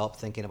you stop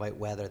thinking about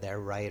whether they're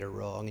right or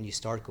wrong and you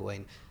start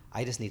going,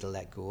 I just need to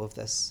let go of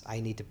this.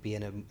 I need to be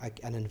in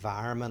an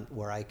environment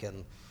where I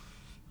can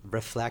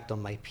reflect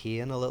on my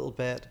pain a little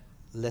bit,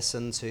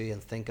 listen to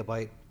and think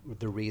about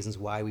the reasons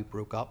why we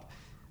broke up.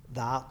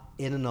 That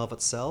in and of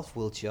itself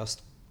will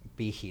just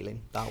be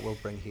healing. That will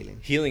bring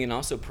healing, and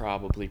also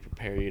probably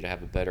prepare you to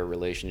have a better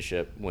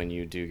relationship when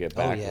you do get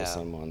back with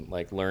someone.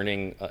 Like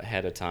learning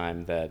ahead of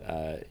time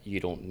that you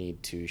don't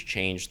need to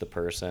change the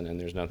person and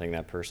there's nothing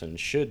that person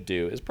should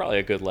do is probably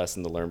a good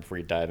lesson to learn before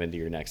you dive into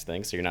your next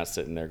thing, so you're not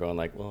sitting there going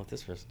like, well, if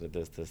this person did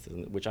this,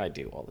 which I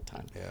do all the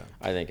time.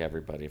 I think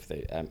everybody, if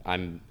they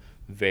I'm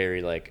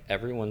very like,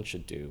 everyone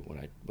should do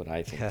what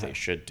I think they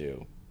should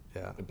do.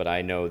 But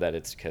I know that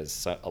it's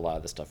because a lot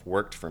of the stuff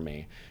worked for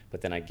me,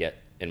 but then I get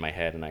in my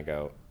head and I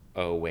go,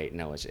 oh wait,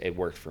 no, it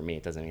worked for me.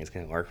 It doesn't mean it's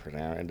going to work for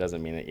them. It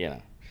doesn't mean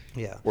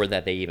that, or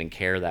that they even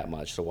care that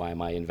much. So why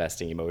am I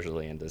investing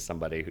emotionally into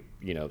somebody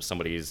who,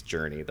 somebody's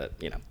journey that,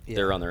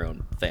 they're on their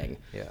own thing.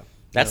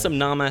 That's some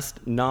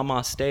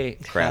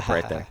namaste crap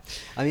right there.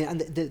 I mean,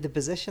 and the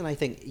position, I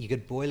think you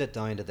could boil it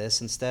down to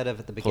this instead of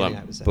at the beginning.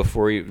 I was saying,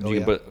 before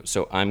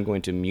so I'm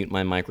going to mute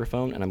my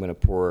microphone and I'm going to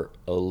pour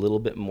a little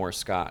bit more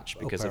scotch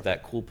because of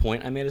that cool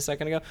point I made a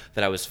second ago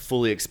that I was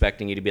fully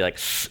expecting you to be like,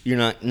 you're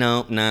not,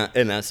 no, nah.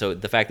 And so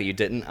the fact that you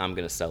didn't, I'm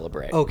going to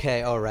celebrate.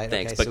 Okay, all right.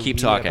 Thanks, okay, but keep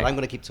talking. But I'm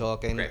going to keep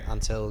talking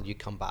until you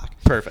come back.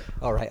 Perfect.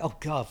 All right. Oh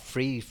God,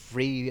 free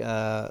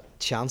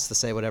chance to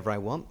say whatever I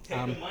want.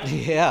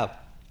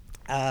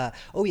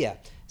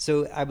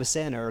 So I was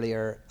saying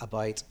earlier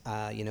about,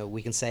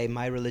 we can say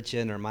my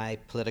religion or my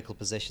political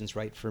position's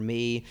right for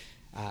me,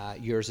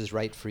 yours is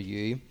right for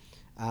you.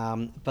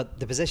 But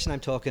the position I'm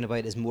talking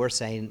about is more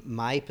saying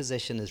my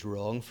position is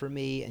wrong for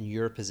me and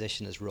your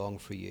position is wrong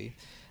for you.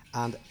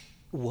 And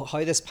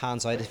how this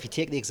pans out, if you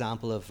take the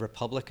example of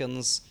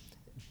Republicans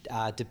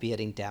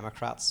debating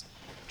Democrats,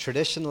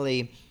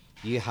 traditionally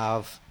you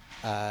have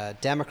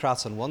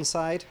Democrats on one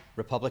side,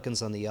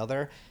 Republicans on the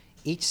other.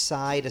 Each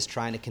side is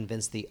trying to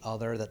convince the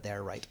other that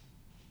they're right.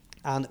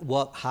 And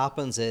what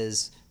happens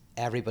is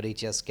everybody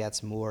just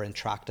gets more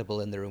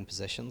intractable in their own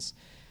positions.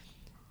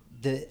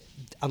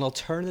 An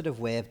alternative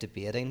way of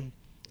debating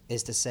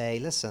is to say,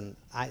 listen,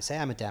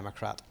 I'm a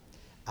Democrat,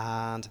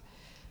 and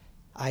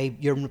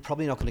you're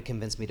probably not going to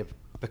convince me to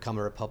become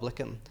a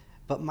Republican,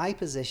 but my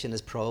position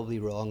is probably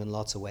wrong in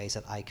lots of ways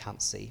that I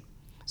can't see.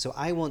 So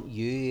I want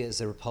you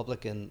as a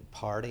Republican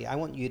Party, I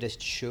want you to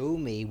show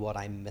me what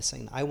I'm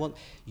missing. I want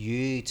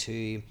you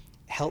to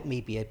help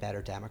me be a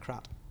better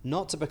Democrat,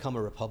 not to become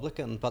a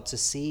Republican, but to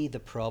see the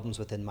problems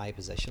within my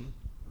position.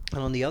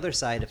 And on the other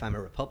side, if I'm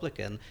a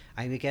Republican,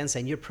 I'm again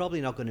saying, you're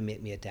probably not going to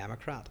make me a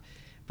Democrat,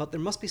 but there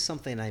must be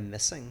something I'm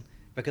missing,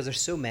 because there's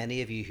so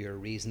many of you who are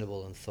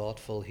reasonable and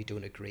thoughtful who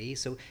don't agree.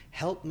 So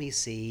help me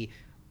see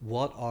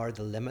what are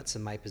the limits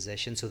in my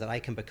position so that I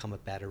can become a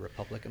better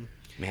Republican.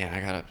 Man, I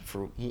got it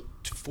for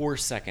 4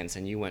 seconds,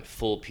 and you went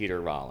full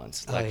Peter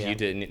Rollins. Like, yeah. You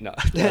didn't. No,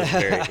 that was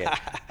very good.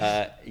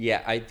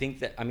 Yeah, I think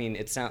that. I mean,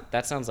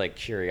 that sounds like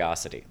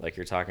curiosity. Like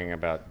you're talking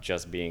about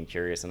just being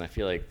curious, and I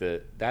feel like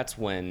that's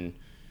when,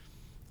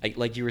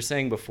 like you were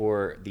saying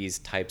before, these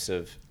types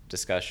of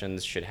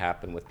discussions should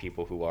happen with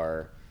people who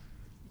are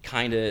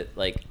kind of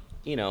like,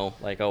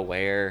 like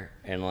aware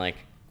and like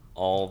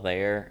all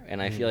there.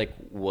 And I feel like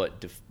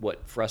what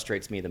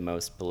frustrates me the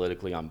most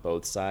politically on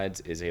both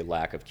sides is a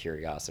lack of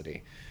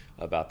curiosity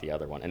about the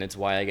other one. And it's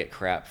why I get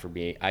crap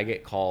I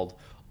get called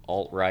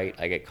alt-right,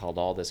 I get called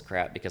all this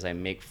crap because I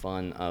make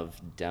fun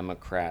of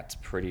Democrats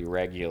pretty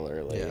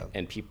regularly. Yeah.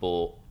 And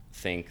people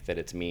think that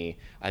it's me.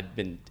 I've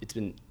been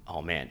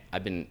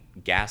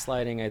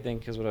gaslighting, I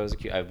think, is what I was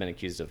accused. I've been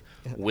accused of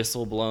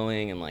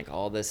whistleblowing and like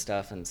all this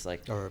stuff, and it's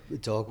like, or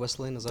dog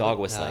whistling. Is that dog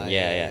whistling?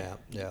 Yeah.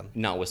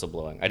 Not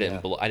whistleblowing. I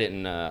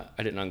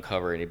didn't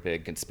uncover any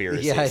big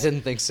conspiracies. Yeah, I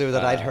didn't think so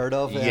that I'd heard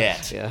of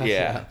yet.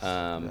 Yeah.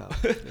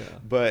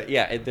 But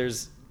yeah,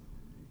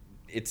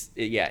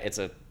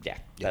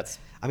 that's.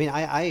 I mean,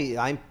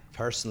 I'm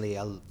personally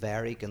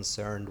very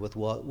concerned with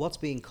what's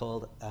being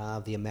called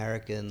the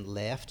American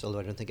left, although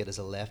I don't think it is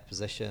a left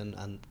position,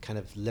 and kind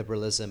of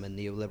liberalism and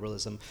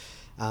neoliberalism,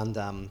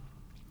 and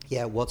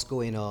what's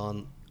going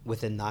on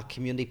within that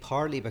community,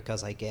 partly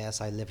because I guess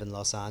I live in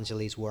Los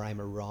Angeles where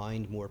I'm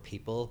around more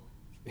people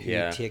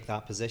who take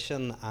that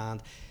position,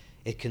 and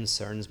it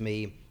concerns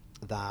me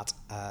that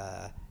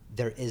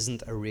there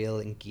isn't a real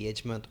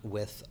engagement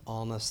with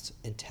honest,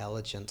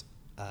 intelligent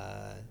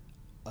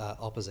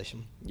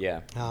opposition.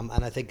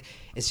 And I think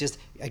it's just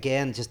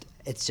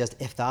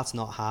if that's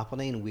not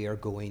happening, we are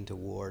going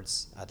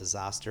towards a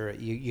disaster.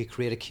 You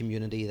create a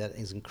community that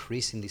is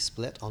increasingly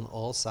split on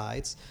all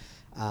sides,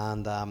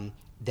 and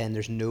then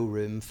there's no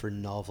room for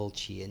novel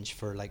change,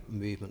 for like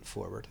movement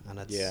forward, and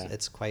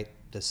it's quite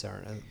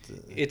discerning.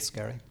 It's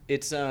scary.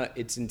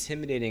 It's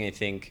intimidating, I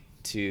think,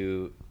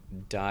 to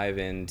dive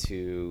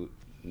into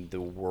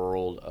the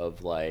world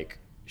of like,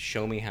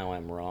 show me how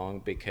I'm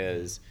wrong,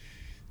 because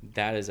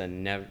that's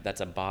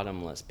a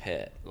bottomless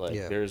pit. Like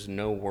there's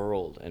no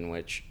world in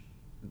which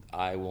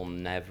I will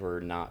never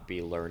not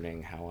be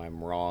learning how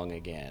I'm wrong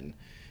again,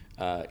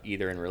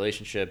 either in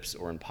relationships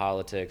or in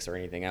politics or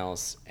anything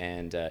else.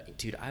 And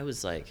dude, I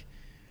was like,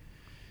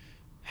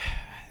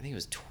 I think it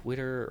was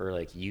Twitter or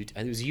like YouTube.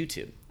 It was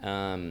YouTube.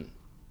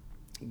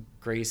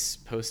 Grace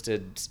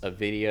posted a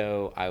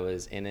video. I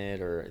was in it,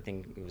 or I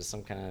think it was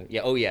some kind of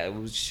it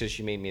was just,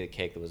 she made me the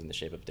cake that was in the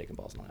shape of dick and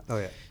balls and all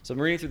that. So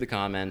I'm reading through the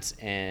comments,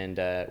 and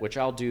which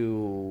I'll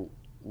do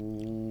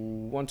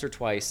once or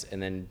twice,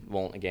 and then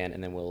won't again,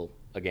 and then will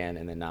again,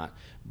 and then not.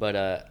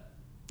 But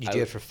you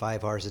do it for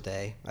 5 hours a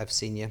day. I've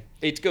seen you.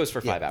 It goes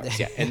for 5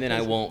 hours, and then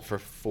I won't for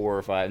 4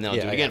 or 5. No, I'll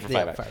do it again for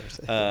 5 hours.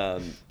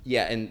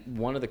 And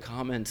one of the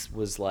comments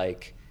was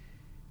like,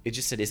 it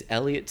just said, "Is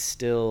Elliott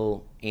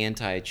still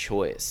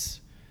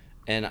anti-choice?"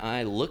 And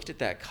I looked at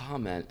that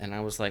comment, and I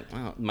was like,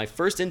 wow. My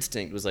first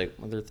instinct was like,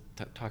 well, they're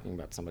talking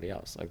about somebody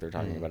else. Like, they're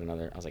talking about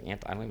another. I was like, I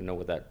don't even know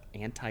what that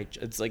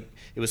it's like.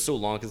 It was so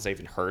long since I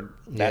even heard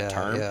that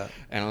term.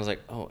 And I was like,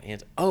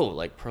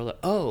 like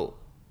pro.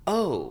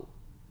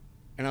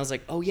 And I was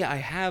like, oh, yeah, I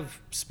have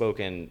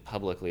spoken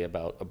publicly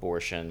about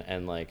abortion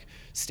and, like,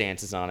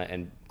 stances on it,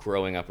 and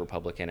growing up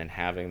Republican and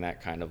having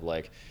that kind of,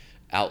 like,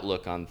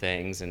 outlook on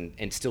things,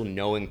 and still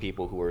knowing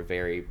people who are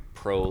very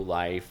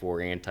pro-life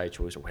or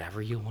anti-choice or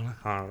whatever you want to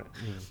call it.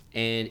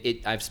 And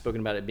I've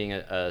spoken about it being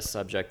a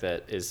subject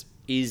that is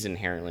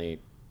inherently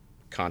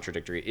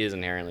contradictory, is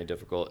inherently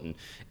difficult, and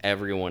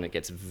everyone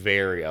gets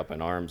very up in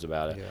arms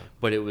about it.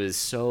 But it was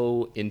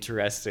so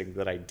interesting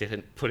that I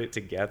didn't put it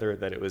together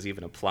that it was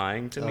even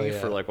applying to me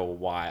for like a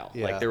while.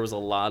 Like there was a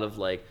lot of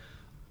like,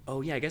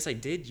 oh yeah, I guess I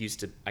did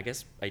used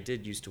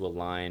to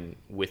align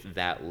with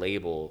that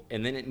label,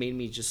 and then it made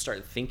me just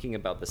start thinking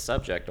about the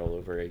subject all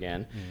over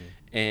again.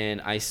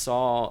 And I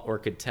saw or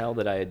could tell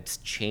that I had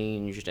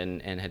changed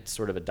and had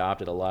sort of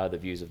adopted a lot of the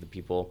views of the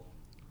people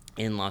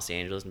in Los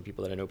Angeles and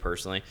people that I know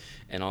personally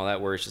and all that,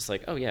 where it's just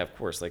like, oh yeah, of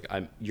course, like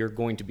you're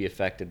going to be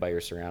affected by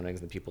your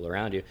surroundings and the people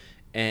around you.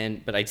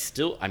 But I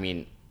still, I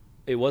mean,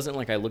 it wasn't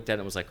like I looked at it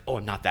and was like, oh,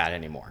 I'm not that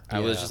anymore. I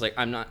was just like,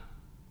 I'm not,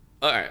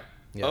 all right.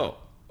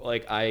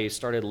 Like I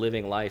started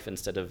living life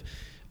instead of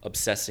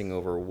obsessing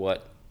over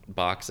what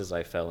boxes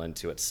I fell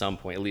into at some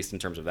point, at least in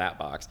terms of that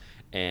box,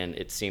 and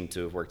it seemed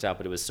to have worked out.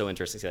 But it was so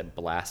interesting to see that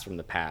blast from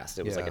the past.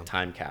 It was like a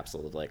time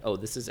capsule of like, oh,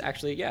 this is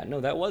actually,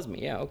 that was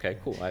me. Yeah, okay,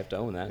 cool. I have to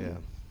own that. Yeah.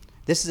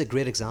 This is a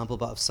great example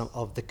of some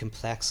of the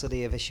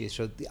complexity of issues.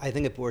 So I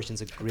think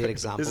abortion's a great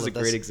example. This is a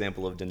great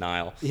example of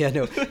denial. Yeah,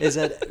 no, is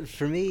that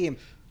for me,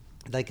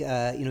 like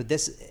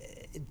this.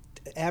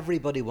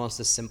 Everybody wants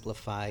to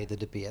simplify the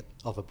debate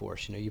of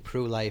abortion. Are you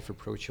pro-life or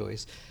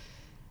pro-choice?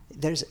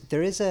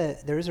 There is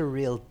a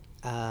real,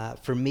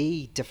 for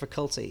me,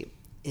 difficulty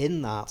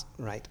in that.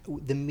 Right,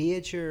 the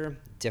major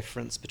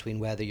difference between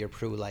whether you're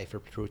pro-life or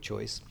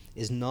pro-choice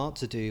is not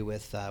to do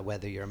with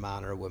whether you're a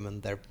man or a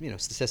woman. They're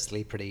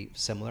statistically pretty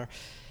similar.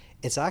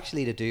 It's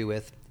actually to do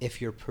with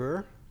if you're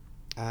poor,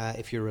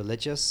 if you're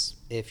religious,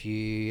 if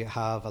you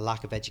have a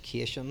lack of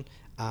education,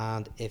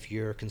 and if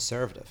you're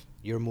conservative.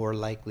 You're more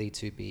likely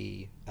to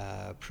be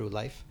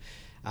pro-life.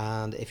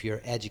 And if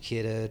you're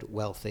educated,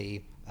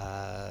 wealthy,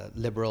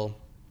 liberal,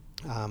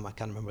 I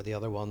can't remember the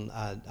other one,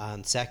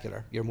 and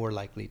secular, you're more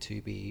likely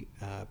to be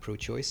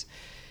pro-choice.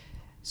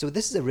 So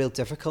this is a real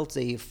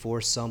difficulty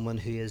for someone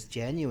who is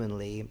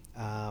genuinely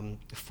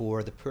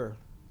for the poor.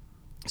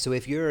 So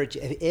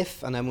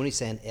if, and I'm only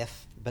saying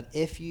if, but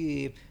if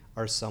you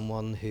are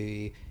someone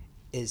who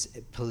is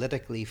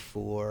politically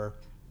for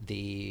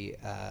the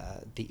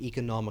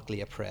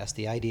economically oppressed,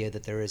 the idea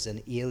that there is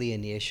an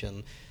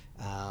alienation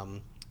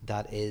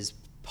that is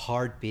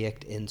hard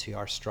baked into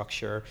our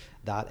structure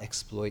that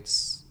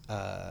exploits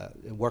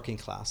working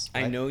class.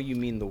 Right? I know you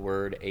mean the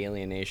word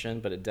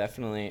alienation, but it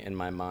definitely, in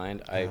my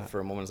mind, for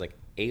a moment was like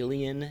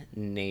alien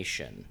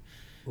nation.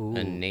 Ooh.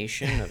 A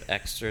nation of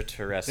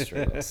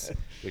extraterrestrials,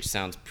 which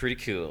sounds pretty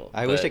cool.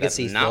 I wish I could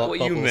see not thought what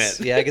bubbles. You meant.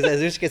 Yeah, because I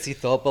wish I could see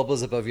thought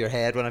bubbles above your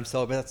head when I'm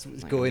talking. That's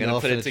going off. I'm gonna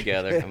put it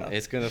together.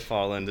 It's gonna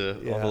fall into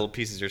all the little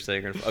pieces you're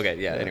saying. Okay,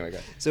 yeah. Anyway, go.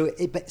 So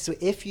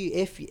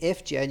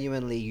if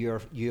genuinely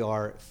you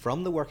are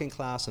from the working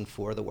class and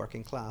for the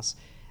working class,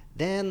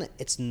 then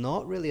it's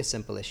not really a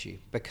simple issue,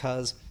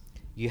 because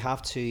you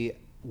have to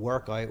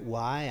work out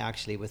why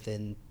actually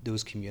within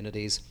those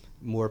communities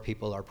more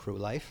people are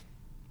pro-life.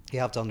 You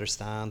have to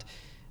understand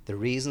the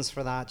reasons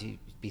for that. You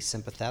be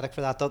sympathetic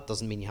for that. That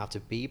doesn't mean you have to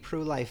be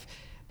pro-life,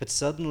 but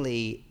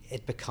suddenly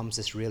it becomes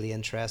this really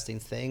interesting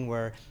thing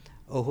where,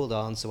 oh, hold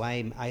on. So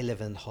I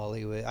live in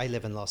Hollywood. I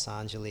live in Los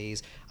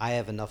Angeles. I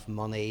have enough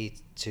money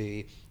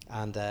to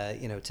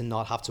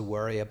not have to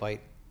worry about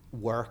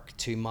work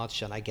too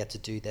much, and I get to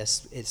do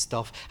this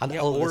stuff. And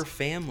or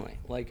family.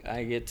 Like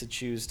I get to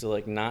choose to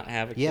like not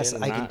have a kid. Yes,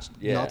 I can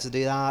not to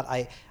do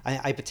that.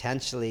 I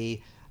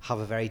potentially have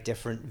a very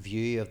different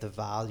view of the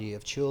value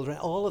of children.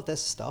 All of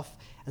this stuff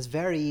is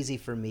very easy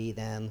for me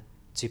then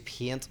to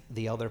paint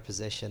the other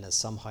position as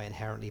somehow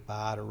inherently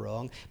bad or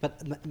wrong.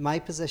 But my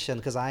position,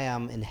 because I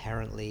am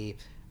inherently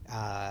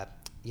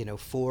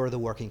for the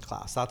working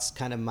class, that's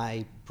kind of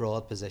my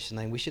broad position,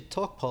 and we should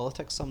talk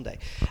politics someday.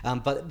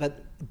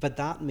 But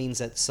that means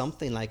that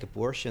something like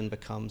abortion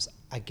becomes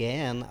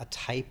again a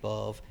type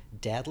of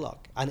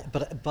deadlock,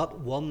 but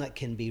one that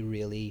can be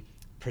really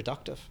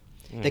productive.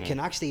 That can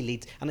actually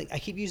lead, and I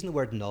keep using the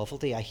word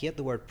novelty. I hate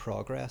the word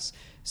progress,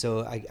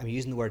 so I'm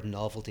using the word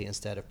novelty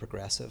instead of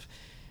progressive,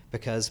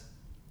 because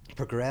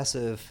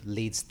progressive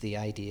leads to the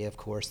idea, of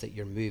course, that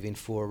you're moving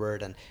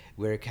forward and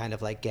we're kind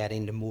of like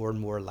getting to more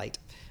and more light.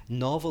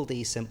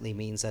 Novelty simply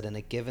means that in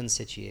a given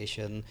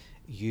situation,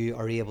 you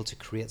are able to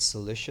create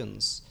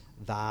solutions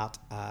that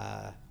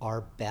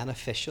are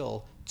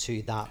beneficial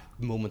to that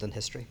moment in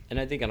history. And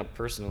I think on a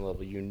personal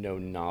level,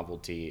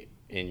 novelty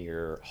in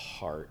your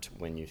heart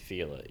when you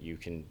feel it. You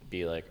can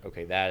be like,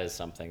 okay, that is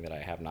something that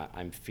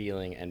I'm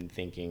feeling and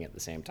thinking at the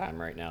same time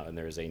right now, and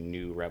there's a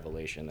new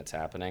revelation that's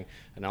happening.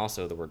 And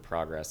also the word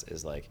progress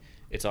is like,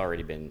 it's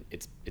already been,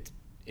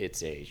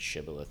 it's a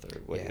shibboleth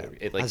or whatever.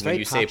 Yeah. Like when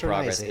you say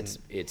progress,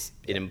 it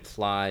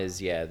implies,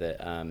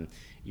 that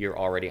you're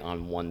already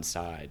on one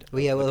side. Well,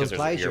 yeah, well, it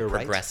implies you're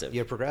progressive. Right.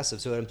 You're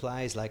progressive, so it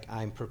implies like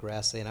I'm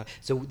progressive.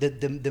 So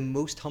the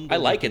most humble. I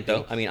like it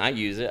though. I mean, I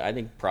use it. I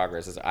think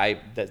progress is.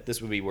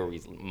 This would be where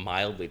we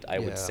mildly. I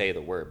would say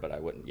the word, but I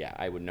wouldn't. Yeah,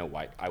 I would know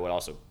why. I would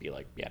also be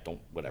like, don't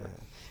whatever.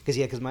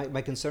 Because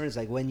my concern is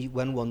like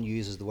when one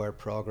uses the word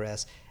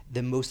progress,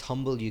 the most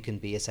humble you can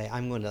be is say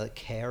I'm going to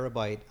care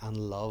about and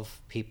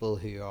love people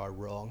who are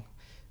wrong.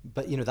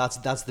 But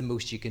that's the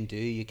most you can do.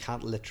 You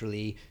can't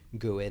literally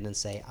go in and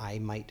say I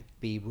might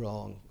be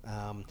wrong.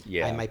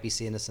 I might be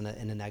seeing this in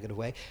a negative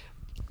way.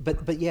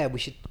 But yeah, we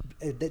should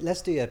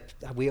let's do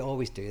we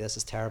always do this.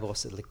 It's terrible.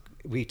 So like,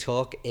 we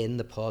talk in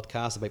the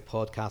podcast about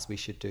podcasts we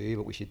should do,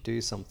 but we should do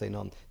something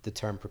on the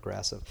term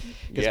progressive.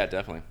 Yeah,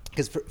 definitely.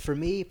 Because for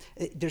me,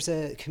 there's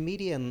a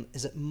comedian.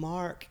 Is it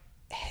Mark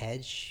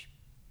Mitch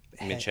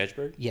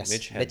Hedberg? Yes,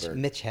 Mitch Hedberg.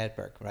 Mitch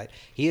Hedberg. Right.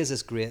 He has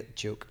this great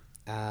joke.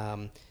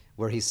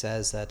 Where he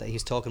says that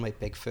he's talking about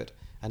Bigfoot,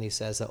 and he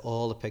says that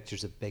all the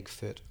pictures of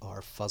Bigfoot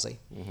are fuzzy.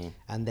 Mm-hmm.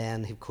 And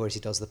then, of course, he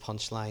does the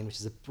punchline, which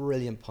is a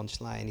brilliant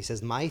punchline. He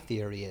says, my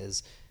theory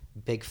is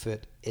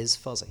Bigfoot is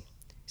fuzzy.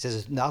 He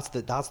says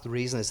that's the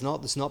reason. It's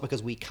not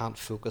because we can't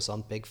focus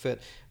on Bigfoot,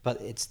 but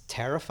it's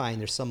terrifying.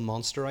 There's some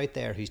monster out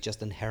there who's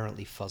just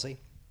inherently fuzzy.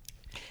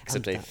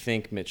 Except I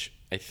think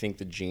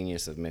the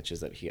genius of Mitch is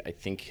that I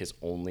think his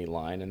only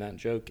line in that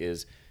joke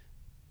is,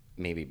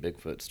 maybe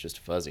Bigfoot's just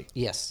fuzzy.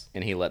 Yes.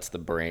 And he lets the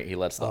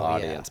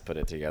audience put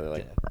it together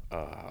like,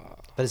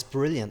 But it's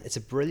brilliant. It's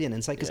a brilliant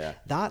insight, because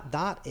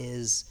that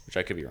is... Which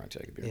I could be wrong too.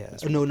 I could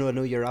be wrong.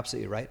 No, you're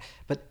absolutely right.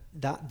 But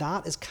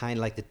that is kind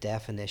of like the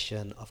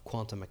definition of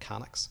quantum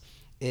mechanics,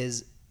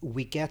 is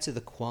we get to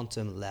the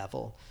quantum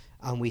level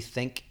and we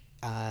think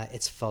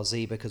it's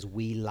fuzzy because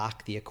we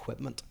lack the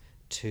equipment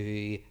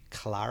to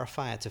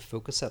clarify it, to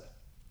focus it.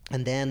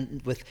 And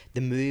then with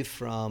the move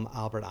from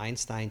Albert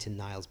Einstein to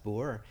Niels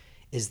Bohr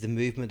is the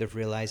movement of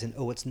realizing,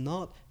 it's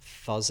not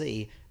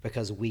fuzzy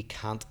because we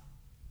can't,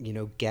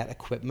 get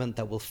equipment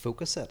that will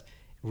focus it.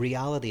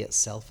 Reality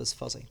itself is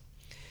fuzzy.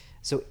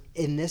 So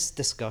in this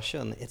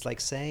discussion, it's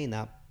like saying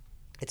that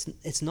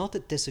it's not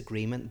that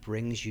disagreement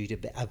brings you to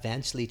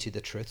eventually to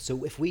the truth.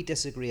 So if we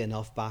disagree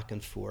enough back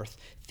and forth,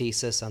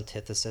 thesis,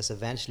 antithesis,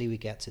 eventually we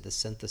get to the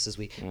synthesis,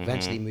 we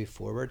eventually move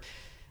forward.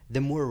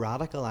 The more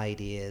radical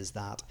idea is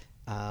that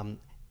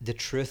the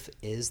truth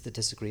is the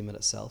disagreement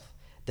itself.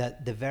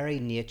 That the very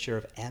nature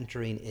of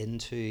entering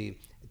into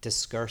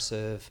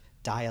discursive,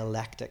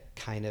 dialectic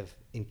kind of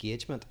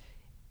engagement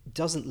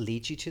doesn't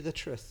lead you to the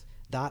truth.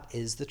 That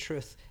is the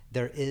truth.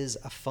 There is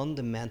a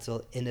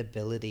fundamental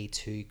inability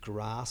to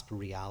grasp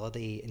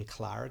reality in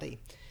clarity,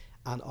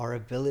 and our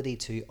ability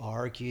to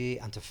argue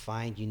and to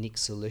find unique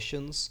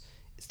solutions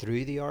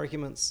through the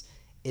arguments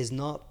is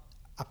not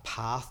a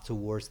path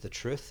towards the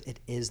truth. It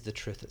is the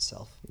truth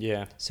itself.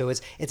 Yeah. So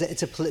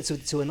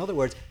so in other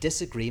words,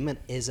 disagreement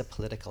is a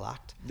political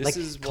act.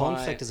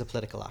 Conflict is a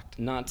political act.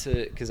 Not to,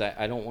 because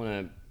I don't want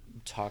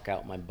to talk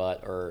out my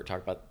butt or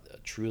talk about,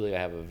 truly I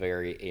have a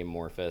very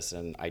amorphous,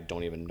 and I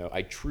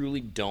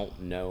truly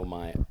don't know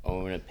my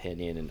own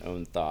opinion and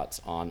own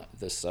thoughts on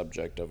the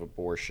subject of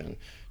abortion,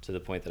 to the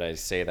point that I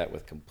say that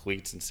with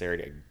complete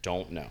sincerity. I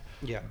don't know.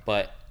 Yeah.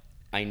 But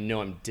I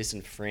know I'm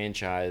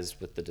disenfranchised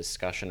with the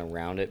discussion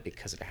around it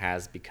because it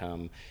has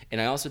become, and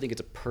I also think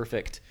it's a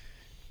perfect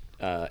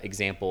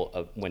example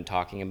of when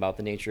talking about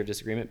the nature of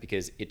disagreement,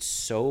 because it's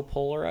so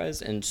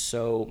polarized and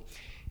so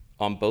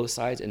on both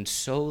sides, and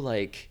so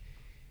like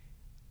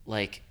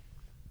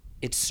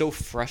it's so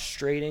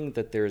frustrating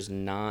that there's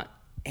not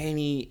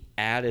any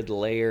added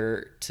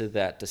layer to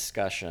that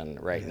discussion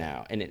right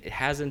now. And it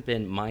hasn't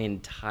been my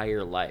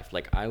entire life.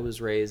 Like, I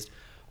was raised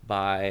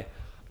by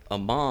a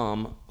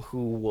mom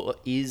who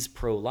is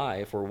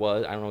pro-life, or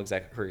was, I don't know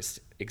her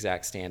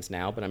exact stance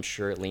now, but I'm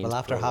sure it leans Well,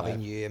 after pro-life.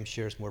 having you, I'm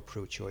sure it's more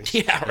pro-choice.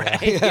 Yeah,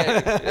 right.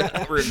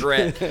 Yeah.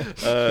 Regret.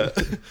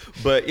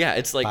 But yeah,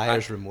 it's like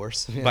buyer's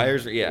remorse.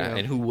 Buyer's,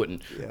 and who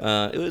wouldn't?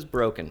 Yeah. It was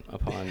broken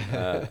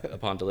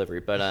upon delivery.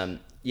 But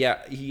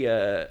he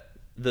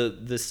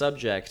the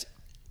subject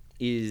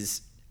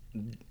is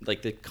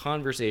like the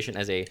conversation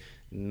as a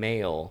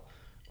male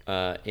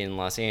in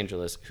Los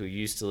Angeles who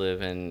used to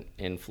live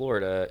in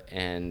Florida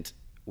and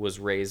was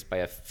raised by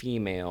a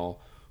female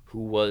who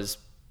was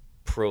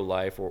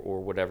pro-life or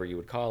whatever you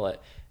would call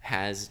it,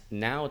 has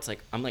now, it's like,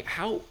 I'm like,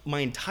 how my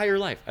entire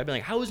life I've been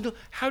like, how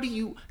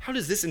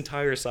does this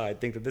entire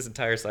side think that this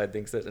entire side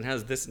thinks this, and how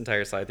does this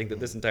entire side think that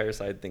this entire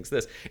side thinks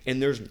this,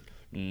 and there's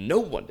no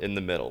one in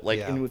the middle. Like,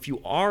 and if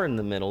you are in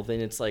the middle,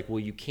 then it's like, well,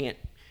 you can't,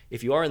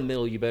 if you are in the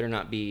middle, you better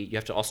not be, you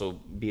have to also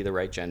be the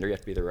right gender, you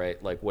have to be the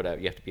right, like, whatever,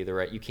 you have to be the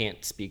right, you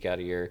can't speak out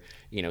of your,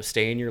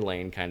 stay in your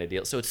lane kind of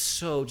deal. So it's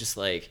so just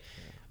like,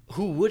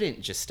 who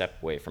wouldn't just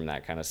step away from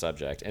that kind of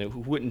subject, and who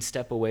wouldn't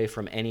step away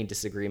from any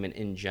disagreement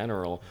in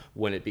general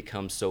when it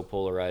becomes so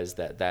polarized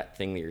that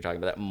thing that you're talking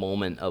about, that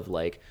moment of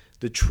like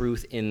the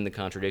truth in the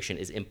contradiction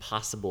is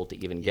impossible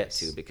to even get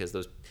to, because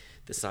the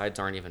sides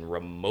aren't even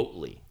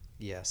remotely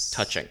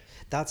touching.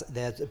 That's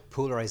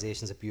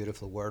polarization is a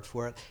beautiful word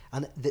for it,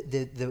 and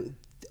the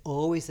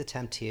always the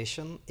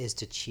temptation is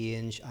to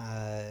change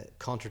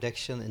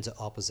contradiction into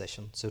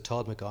opposition. So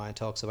Todd McGowan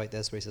talks about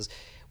this, where he says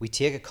we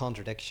take a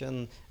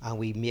contradiction and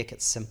we make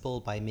it simple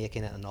by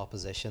making it an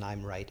opposition.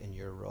 I'm right and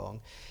you're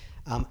wrong.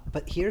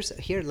 But here's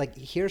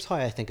how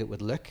I think it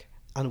would look,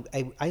 and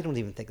I don't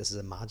even think this is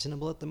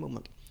imaginable at the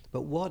moment.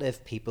 But what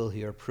if people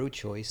who are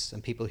pro-choice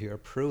and people who are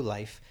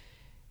pro-life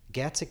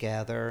get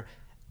together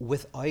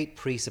without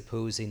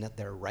presupposing that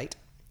they're right,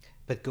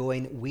 but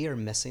going, we are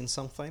missing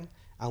something,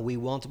 and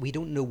we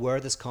don't know where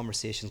this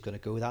conversation is going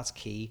to go. That's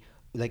key.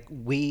 Like,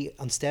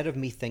 instead of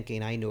me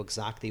thinking I know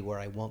exactly where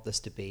I want this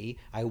to be,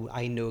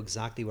 I know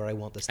exactly where I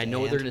want this to end. I know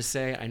what they're going to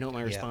say. I know what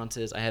my response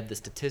is. I have the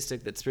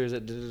statistic that spurs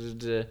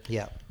it.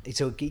 Yeah.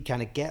 So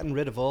kind of getting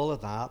rid of all of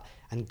that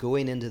and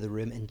going into the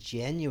room and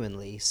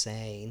genuinely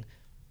saying,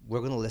 we're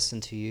going to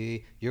listen to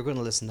you, you're going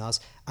to listen to us,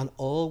 and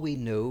all we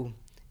know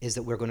is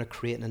that we're going to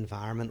create an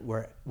environment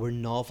where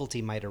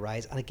novelty might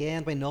arise. And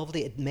again, by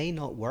novelty, it may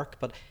not work,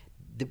 but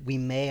we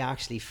may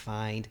actually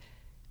find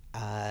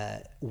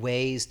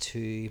ways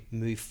to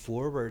move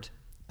forward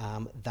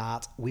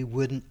that we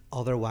wouldn't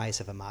otherwise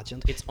have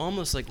imagined. It's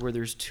almost like where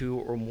there's two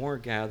or more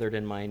gathered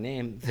in my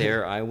name,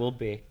 there I will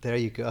be. There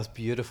you go. That's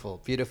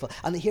beautiful, beautiful.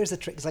 And here's the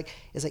trick: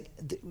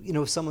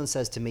 if someone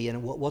says to me,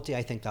 "And what do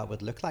I think that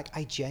would look like?"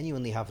 I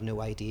genuinely have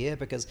no idea,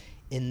 because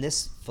in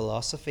this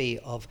philosophy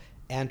of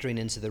entering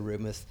into the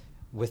room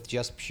with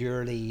just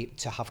purely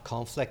to have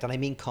conflict, and I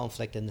mean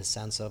conflict in the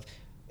sense of,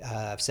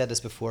 I've said this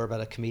before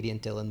about a comedian,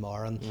 Dylan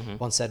Moran,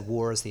 once said,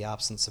 war is the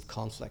absence of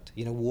conflict.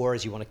 War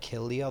is you want to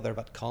kill the other,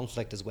 but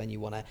conflict is when you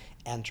want to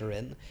enter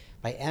in.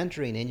 By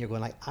entering in, you're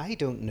going like, I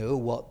don't know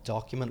what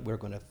document we're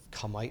going to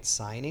come out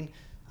signing.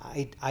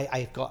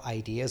 I've got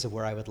ideas of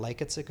where I would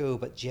like it to go,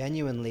 but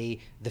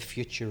genuinely the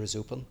future is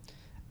open.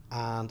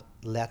 And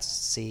let's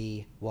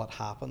see what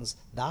happens.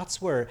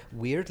 That's where,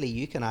 weirdly,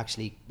 you can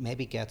actually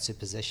maybe get to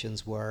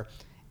positions where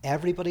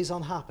everybody's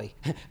unhappy,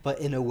 but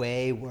in a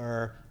way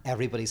where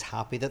everybody's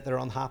happy that they're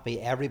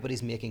unhappy.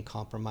 Everybody's making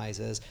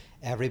compromises.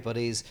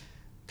 Everybody's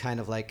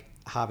kind of like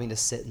having to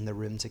sit in the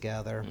room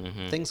together.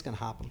 Things can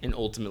happen. And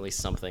ultimately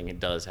something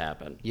does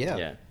happen.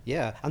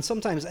 Yeah. And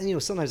sometimes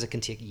it can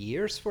take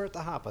years for it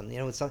to happen.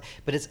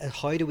 But it's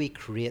how do we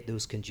create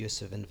those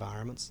conducive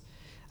environments?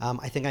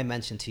 I think I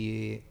mentioned to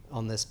you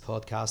on this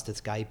podcast,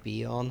 this guy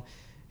Bion,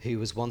 who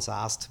was once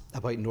asked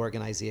about an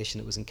organization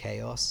that was in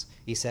chaos.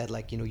 He said,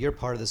 you're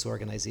part of this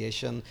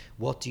organization.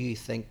 What do you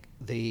think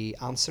the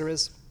answer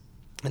is?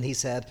 And he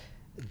said,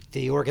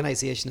 the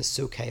organization is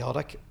so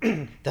chaotic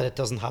that it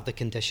doesn't have the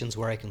conditions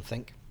where I can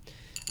think.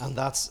 And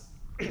that's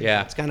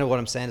kind of what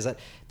I'm saying, is that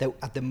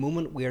at the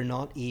moment we're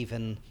not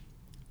even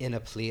in a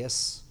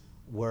place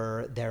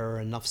where there are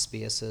enough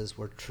spaces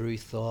where true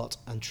thought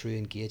and true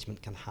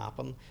engagement can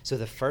happen. So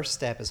the first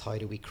step is, how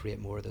do we create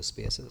more of those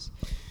spaces?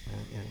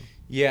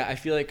 Yeah, I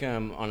feel like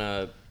on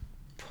a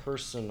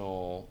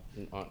personal,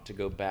 to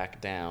go back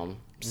down,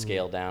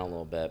 scale down a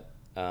little bit,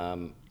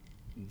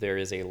 there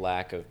is a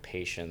lack of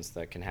patience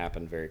that can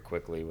happen very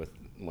quickly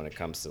when it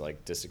comes to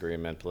like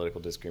disagreement, political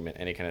disagreement,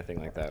 any kind of thing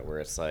like that, where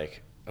it's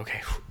like,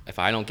 okay, if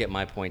I don't get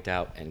my point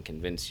out and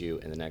convince you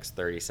in the next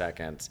 30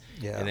 seconds,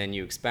 and then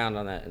you expound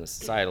on that in a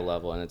societal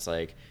level, and it's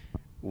like,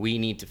 we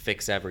need to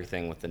fix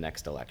everything with the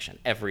next election.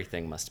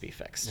 Everything must be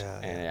fixed.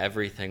 And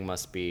everything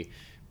must be,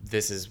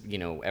 this is,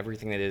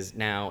 everything that is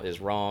now is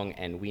wrong,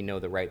 and we know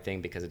the right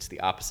thing because it's the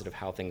opposite of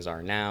how things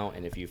are now.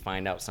 And if you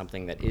find out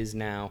something that is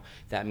now,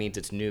 that means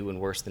it's new and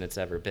worse than it's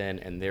ever been,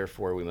 and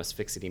therefore we must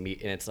fix it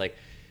immediately. And it's like,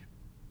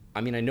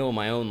 I mean, I know in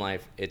my own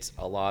life, it's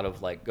a lot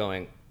of like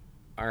going,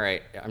 all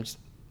right, I'm just,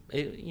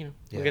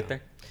 we'll get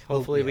there.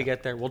 Hopefully we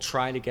get there. We'll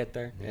try to get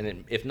there.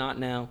 And if not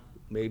now,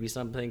 maybe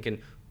something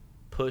can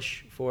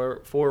push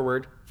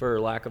forward, for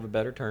lack of a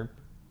better term.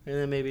 And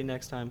then maybe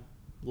next time,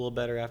 a little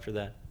better after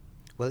that.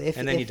 Well,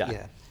 then you die.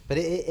 Yeah. But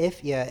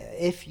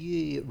if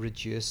you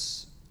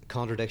reduce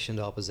contradiction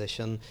to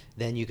opposition,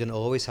 then you can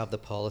always have the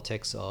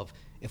politics of,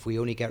 if we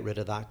only get rid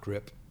of that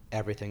group,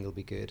 everything will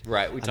be good.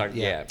 Right.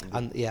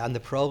 And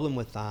the problem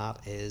with that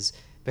is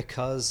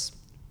because,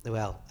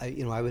 well,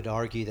 I would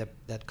argue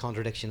that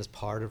contradiction is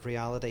part of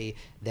reality.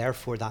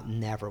 Therefore, that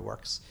never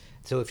works.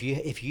 So if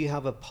you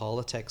have a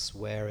politics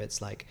where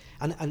it's like,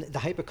 and the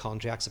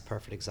hypochondriac's a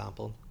perfect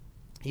example.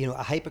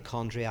 A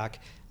hypochondriac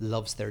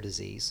loves their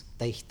disease.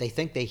 They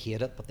think they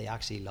hate it, but they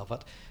actually love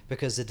it,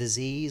 because the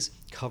disease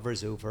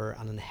covers over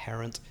an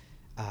inherent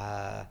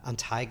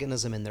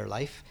antagonism in their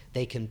life.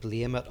 They can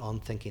blame it on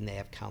thinking they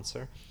have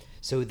cancer.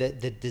 So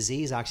the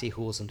disease actually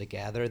holds them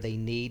together. They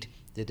need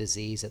the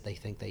disease that they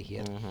think they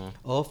hate.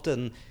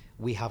 Often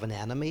we have an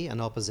enemy,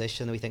 an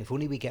opposition, and we think if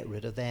only we get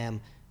rid of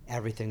them,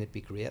 everything would be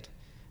great.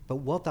 But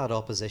what that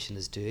opposition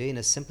is doing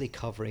is simply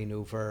covering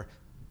over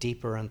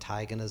deeper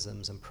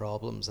antagonisms and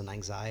problems and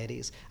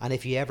anxieties. And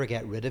if you ever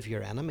get rid of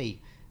your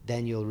enemy,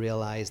 then you'll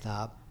realize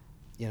that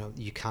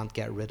you can't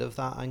get rid of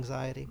that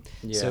anxiety.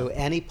 So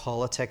any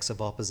politics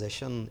of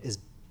opposition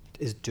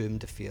is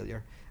doomed to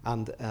failure.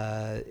 And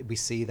we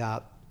see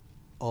that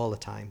all the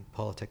time,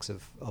 politics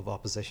of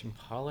opposition.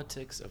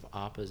 Politics of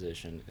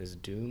opposition is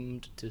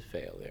doomed to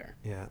failure.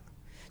 Yeah.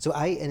 So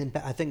I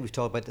think we've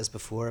talked about this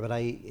before, but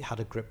I had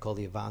a group called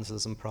the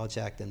Evangelism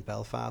Project in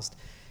Belfast.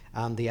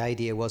 And the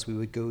idea was we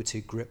would go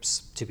to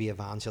groups to be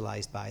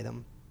evangelized by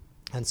them.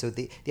 And so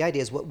the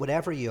idea is,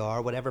 whatever you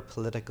are, whatever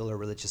political or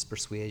religious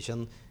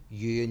persuasion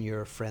you and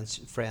your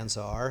friends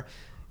are,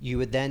 you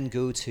would then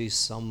go to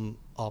some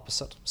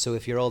opposite. So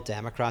if you're all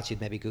Democrats, you'd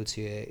maybe go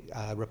to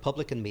a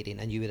Republican meeting,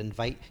 and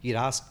you'd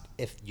ask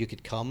if you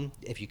could come,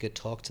 if you could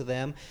talk to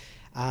them,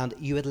 and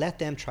you would let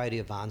them try to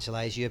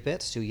evangelize you a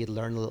bit, so you'd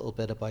learn a little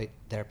bit about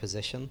their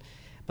position.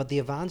 But the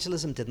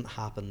evangelism didn't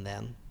happen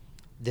then.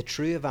 The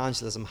true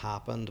evangelism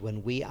happened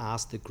when we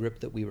asked the group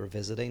that we were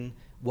visiting,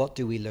 what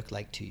do we look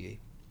like to you?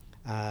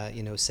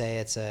 Say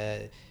it's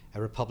a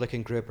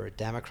Republican group or a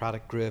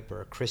Democratic group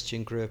or a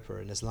Christian group or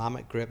an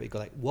Islamic group. You go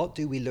like, what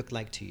do we look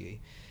like to you?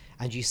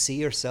 And you see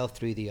yourself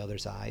through the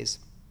other's eyes.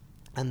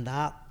 And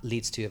that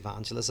leads to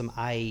evangelism,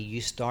 i.e.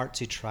 you start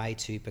to try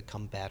to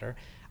become better.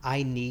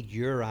 I need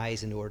your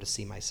eyes in order to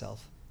see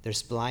myself.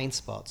 There's blind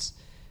spots.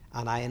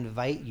 And I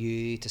invite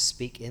you to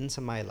speak into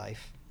my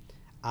life.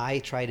 I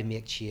try to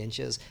make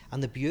changes.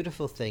 And the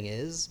beautiful thing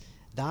is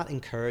that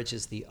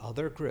encourages the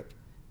other group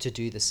to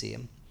do the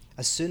same.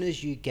 As soon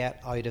as you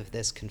get out of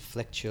this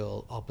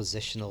conflictual,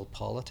 oppositional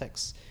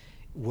politics,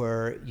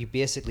 where you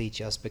basically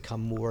just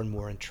become more and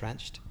more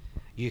entrenched,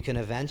 you can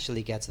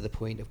eventually get to the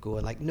point of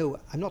going like, no,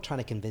 I'm not trying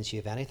to convince you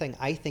of anything.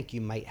 I think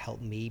you might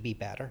help me be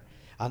better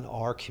and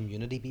our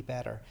community be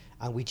better.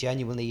 And we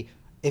genuinely,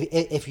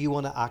 if you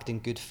want to act in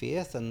good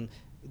faith, and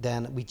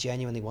then we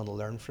genuinely want to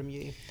learn from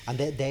you. And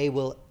they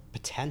will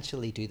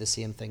potentially do the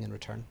same thing in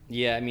return.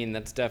 Yeah, I mean,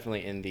 that's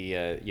definitely in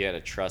the, you got to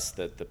trust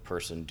that the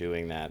person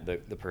doing that,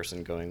 the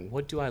person going,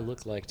 what do I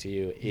look like to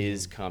you,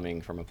 is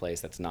coming from a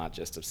place that's not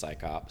just of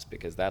psychops,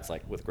 because that's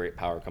like, with great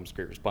power comes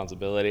great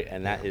responsibility,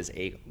 and that is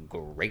a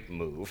great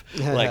move.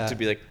 Like, to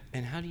be like,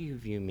 and how do you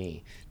view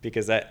me?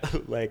 Because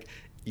that, like,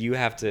 you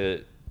have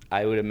to,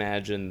 I would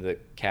imagine the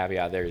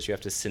caveat there is you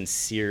have to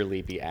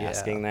sincerely be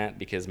asking that,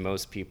 because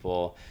most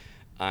people,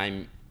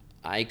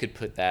 I could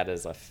put that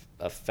as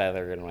a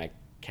feather in my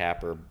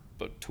cap or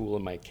tool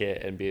in my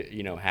kit and be,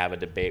 you know, have a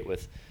debate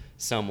with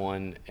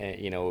someone,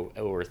 you know,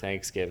 over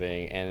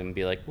Thanksgiving and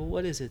be like, well,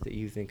 what is it that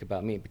you think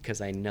about me?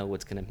 Because I know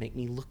it's going to make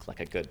me look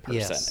like a good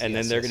person. And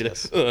then they're going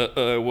to be like,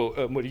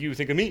 well, what do you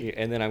think of me?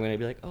 And then I'm going to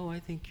be like, oh, I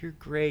think you're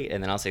great.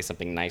 And then I'll say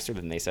something nicer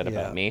than they said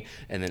about me.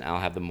 And then I'll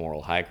have the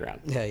moral high ground.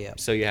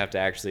 So you have to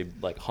actually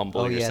like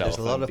humble yourself. There's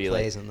a lot of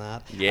plays like, in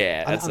that.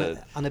 Yeah,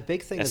 and a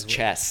big thing is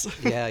chess.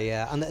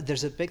 And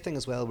there's a big thing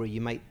as well where you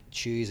might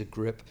choose a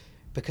group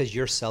because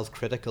you're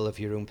self-critical of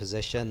your own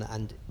position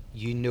and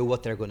you know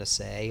what they're going to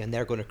say and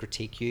they're going to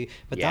critique you,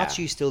 but that's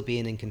you still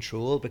being in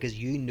control because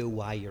you know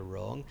why you're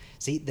wrong.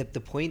 See, the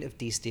point of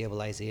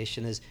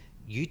destabilization is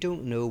you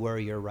don't know where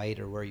you're right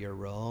or where you're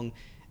wrong.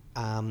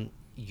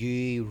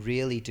 You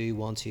really do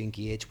want to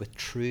engage with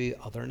true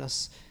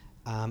otherness,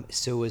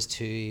 so as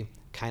to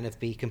kind of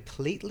be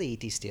completely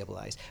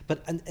destabilized.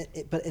 But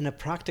in a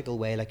practical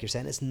way, like you're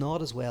saying, it's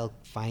not as well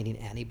finding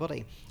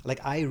anybody.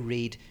 Like I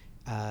read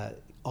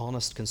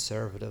honest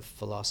conservative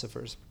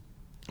philosophers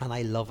and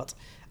I love it,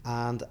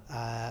 and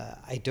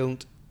I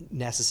don't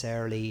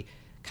necessarily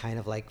kind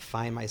of like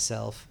find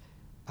myself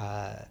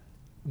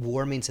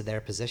warming to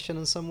their position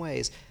in some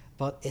ways,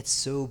 but it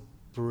so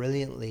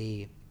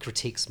brilliantly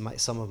critiques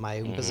some of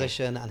my own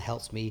position and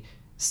helps me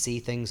see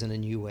things in a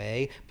new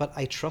way. But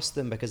I trust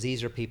them because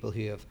these are people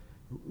who have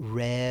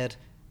read,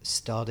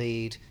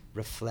 studied,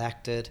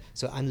 reflected,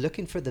 so I'm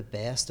looking for the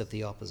best of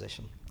the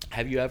opposition.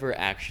 Have you ever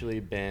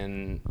actually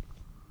been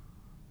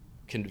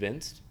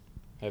convinced?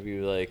 Have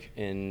you like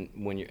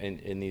when you're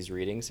in these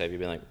readings, have you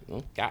been like,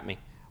 well, got me?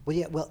 Well,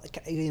 yeah. Well,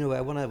 you know,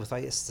 I want to.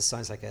 Without this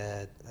sounds like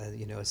a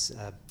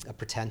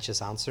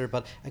pretentious answer,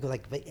 but I go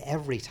like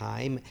every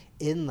time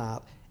in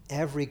that,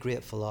 every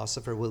great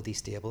philosopher will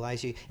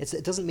destabilize you.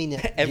 It doesn't mean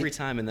that every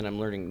time, and then I'm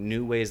learning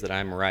new ways that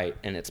I'm right,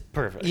 and it's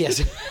perfect.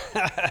 Yes.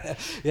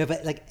 Yeah,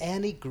 but like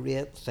any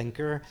great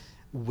thinker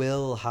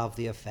will have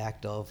the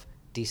effect of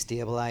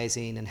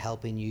destabilizing and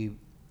helping you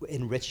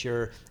enrich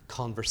your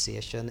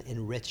conversation,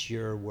 enrich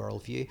your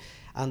worldview.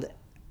 And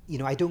you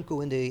know, I don't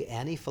go into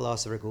any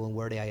philosopher going,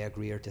 where do I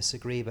agree or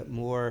disagree, but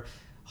more,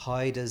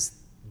 how does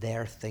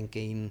their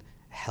thinking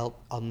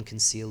help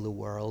unconceal the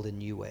world in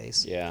new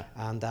ways? Yeah.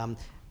 And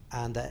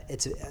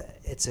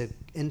it's an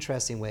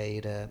interesting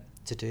way to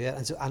do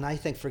it. And I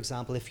think, for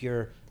example, if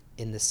you're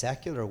in the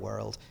secular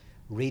world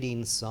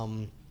reading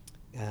some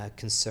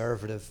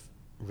conservative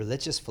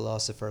religious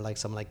philosopher like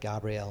someone like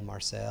Gabriel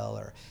Marcel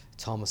or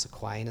Thomas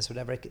Aquinas,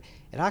 whatever, it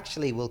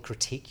actually will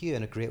critique you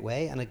in a great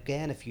way. And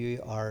again, if you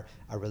are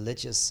a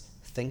religious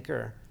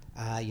thinker,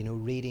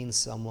 reading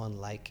someone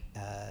like,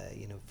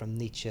 from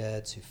Nietzsche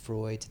to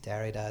Freud to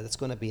Derrida, that's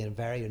going to be a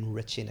very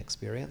enriching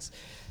experience.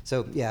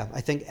 So yeah,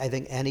 I think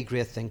any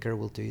great thinker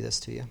will do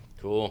this to you.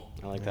 Cool.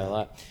 I like that a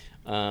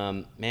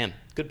lot. Man,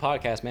 good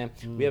podcast, man.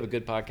 We have a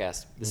good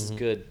podcast. This is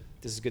good.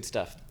 This is good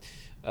stuff.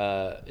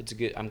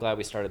 I'm glad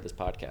we started this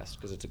podcast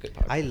because it's a good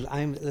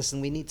podcast.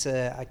 Listen, we need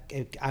to,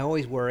 I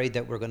always worried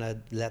that we're going to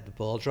let the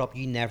ball drop.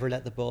 You never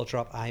let the ball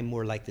drop. I'm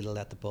more likely to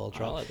let the ball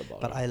drop. I'll let the ball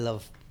but drop. I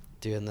love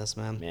doing this,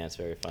 man. Yeah, it's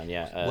very fun.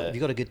 Yeah. Have you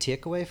got a good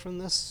takeaway from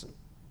this?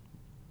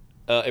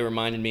 It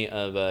reminded me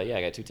of, I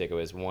got two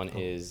takeaways. One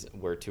is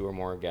where two or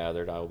more are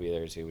gathered, I will be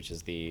there too, which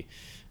is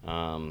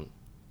when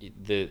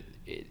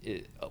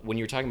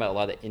you were talking about a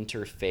lot of the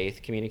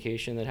interfaith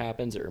communication that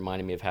happens, it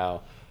reminded me of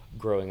how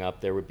growing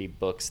up there would be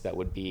books that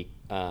would be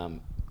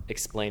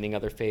explaining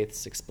other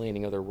faiths,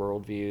 explaining other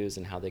worldviews,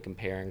 and how they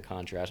compare and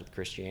contrast with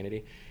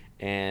Christianity.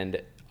 And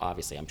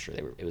obviously, I'm sure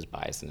it was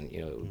biased, and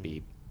it would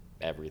be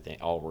everything.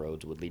 All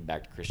roads would lead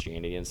back to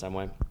Christianity in some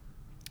way.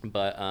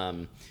 But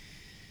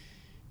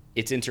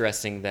it's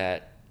interesting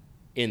that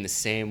in the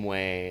same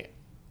way,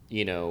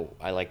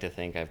 I like to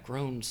think I've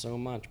grown so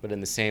much, but in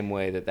the same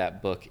way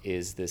that book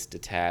is this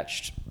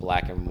detached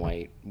black and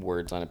white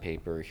words on a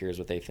paper, here's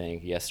what they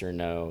think, yes or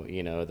no,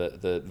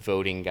 the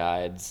voting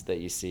guides that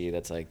you see,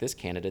 that's like, this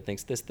candidate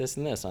thinks this, this,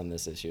 and this on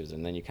this issues,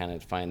 and then you kind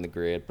of find the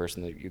grid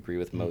person that you agree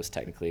with most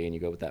technically, and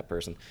you go with that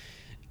person.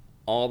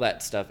 All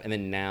that stuff, and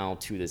then now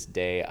to this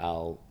day,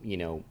 I'll,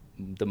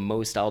 the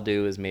most I'll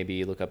do is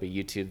maybe look up a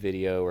YouTube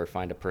video or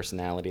find a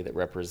personality that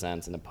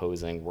represents an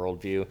opposing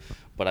worldview,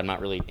 but I'm not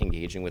really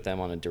engaging with them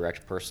on a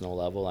direct personal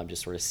level. I'm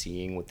just sort of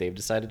seeing what they've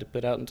decided to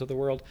put out into the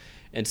world.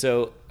 And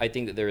so I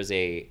think that there is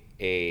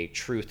a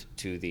truth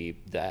to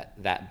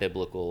that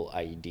biblical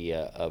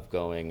idea of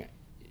going,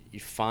 you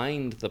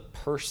find the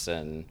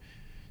person,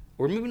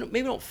 or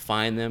maybe don't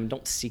find them,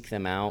 don't seek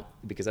them out,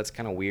 because that's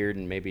kind of weird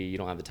and maybe you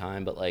don't have the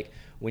time, but like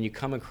when you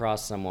come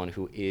across someone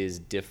who is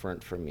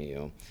different from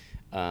you,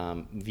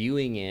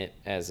 viewing it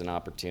as an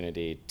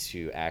opportunity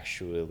to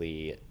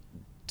actually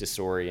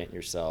disorient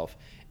yourself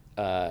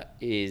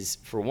is,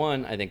 for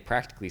one, I think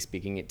practically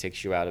speaking, it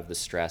takes you out of the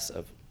stress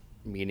of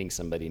meeting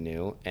somebody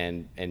new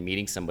and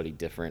meeting somebody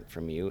different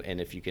from you.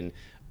 And if you can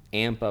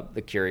amp up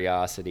the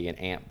curiosity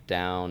and amp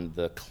down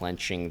the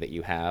clenching that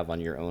you have on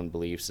your own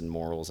beliefs and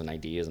morals and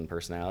ideas and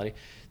personality,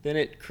 then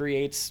it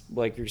creates,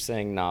 like you're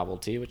saying,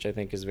 novelty, which I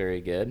think is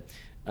very good.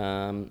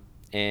 And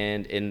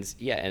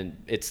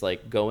it's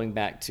like going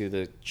back to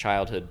the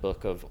childhood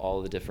book of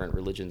all the different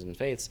religions and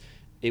faiths.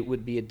 It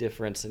would be a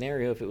different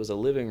scenario if it was a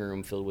living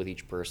room filled with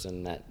each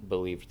person that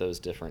believed those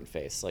different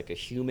faiths. Like a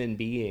human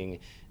being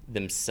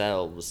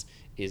themselves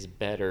is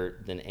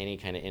better than any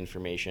kind of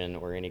information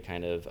or any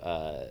kind of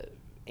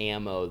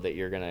ammo that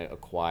you're going to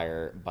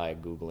acquire by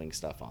Googling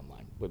stuff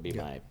online, would be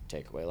my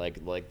takeaway.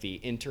 Like the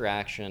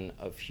interaction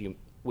of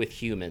with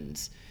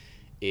humans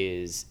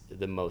is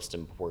the most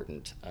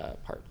important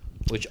part,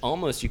 which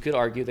almost you could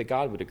argue that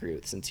God would agree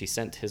with, since he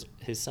sent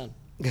his son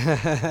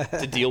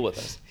to deal with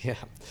us. Yeah.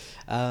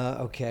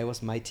 Okay,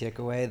 what's my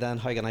takeaway then?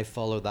 How can I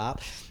follow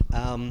that?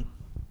 I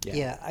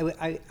would.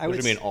 What do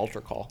you mean,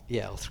 altar call?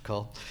 Yeah, altar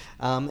call.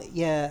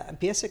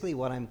 Basically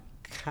what I'm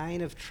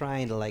kind of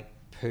trying to like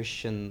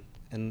push in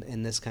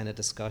this kind of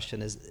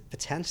discussion is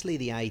potentially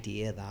the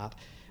idea that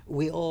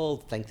we all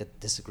think that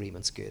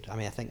disagreement's good. I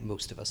mean, I think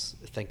most of us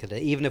think that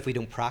even if we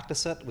don't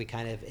practice it, we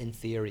kind of, in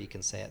theory,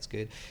 can say it's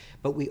good.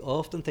 But we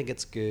often think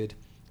it's good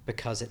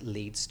because it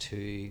leads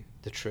to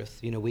the truth.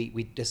 You know,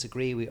 we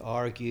disagree, we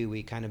argue,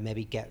 we kind of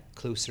maybe get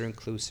closer and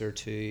closer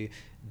to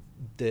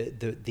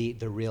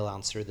the real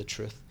answer, the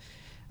truth.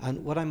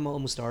 And what I'm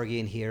almost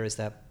arguing here is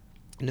that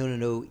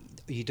no,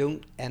 you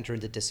don't enter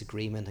into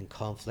disagreement and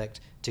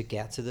conflict to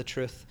get to the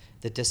truth.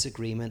 The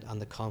disagreement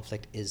and the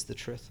conflict is the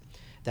truth.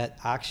 That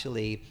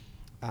actually,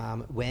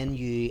 when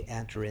you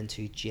enter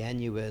into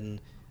genuine,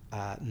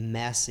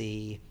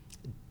 messy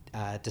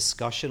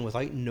discussion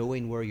without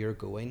knowing where you're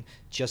going,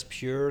 just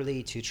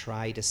purely to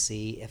try to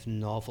see if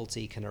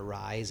novelty can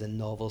arise and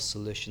novel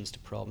solutions to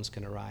problems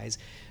can arise,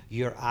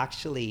 you're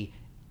actually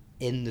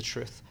in the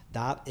truth.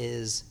 That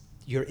is,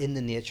 you're in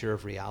the nature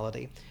of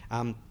reality.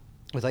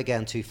 Without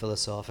getting too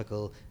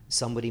philosophical,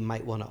 somebody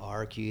might want to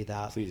argue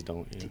that... Please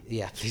don't.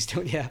 Please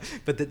don't,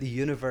 But that the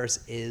universe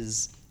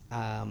is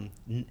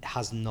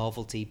has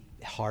novelty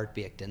hard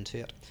baked into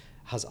it,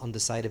 has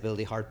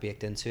undecidability hard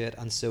baked into it.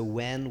 And so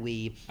when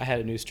we... I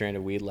had a new strain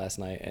of weed last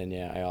night, and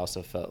I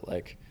also felt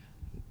like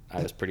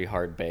I was pretty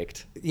hard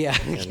baked in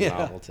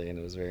novelty, and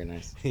it was very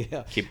nice.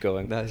 Yeah. Keep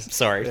going. Nice.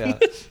 Sorry. Yeah.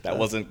 That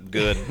wasn't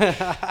good.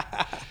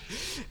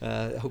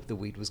 I hope the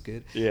weed was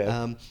good.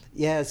 Yeah.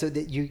 So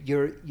that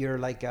you're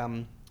like...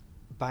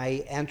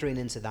 by entering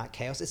into that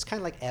chaos, it's kind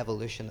of like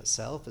evolution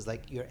itself. It's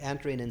like you're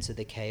entering into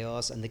the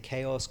chaos, and the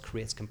chaos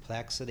creates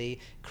complexity,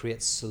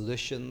 creates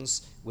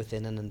solutions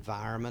within an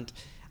environment.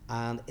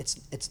 And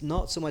it's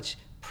not so much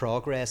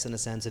progress in the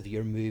sense of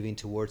you're moving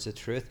towards the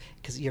truth,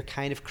 because you're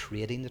kind of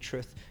creating the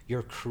truth.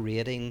 You're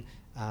creating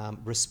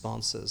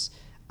responses.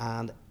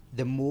 And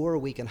the more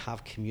we can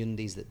have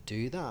communities that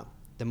do that,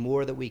 the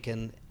more that we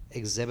can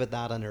exhibit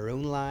that in our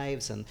own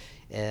lives and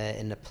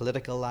in the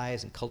political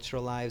lives and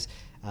cultural lives,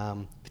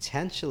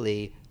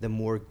 potentially the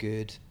more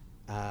good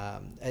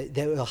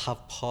they will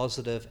have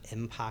positive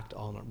impact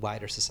on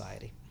wider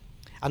society.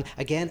 And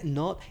again,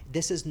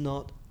 this is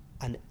not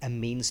a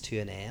means to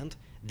an end.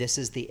 This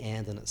is the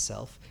end in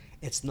itself.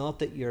 It's not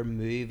that you're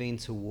moving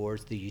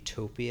towards the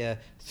utopia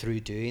through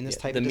doing this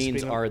type of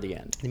disagreement. The means are the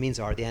end. The means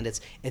are the end.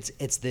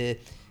 It's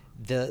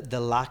the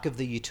lack of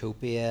the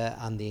utopia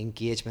and the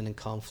engagement in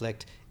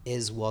conflict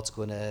is what's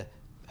going to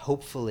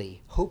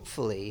hopefully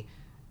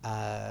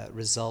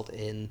result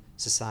in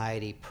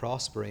society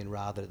prospering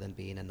rather than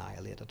being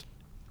annihilated.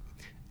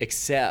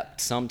 Except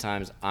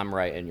sometimes I'm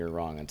right and you're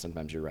wrong, and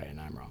sometimes you're right and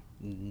I'm wrong.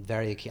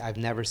 I've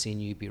never seen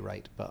you be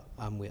right, but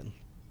I'm waiting.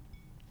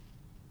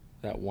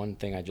 That one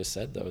thing I just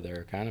said, though,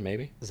 there, kind of,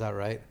 maybe. Is that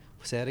right?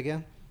 Say it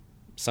again.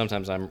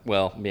 Sometimes you're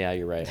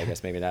right. I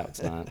guess maybe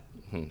that's not.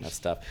 That's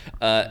tough.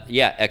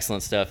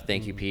 Excellent stuff.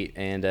 Thank you, Pete.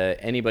 And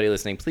anybody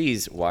listening,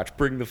 please watch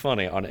Bring the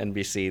Funny on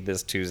NBC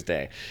this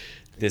Tuesday.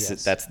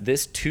 That's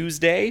this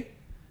Tuesday,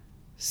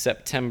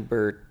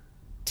 September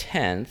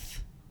 10th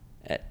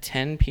at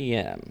 10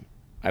 p.m.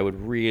 I would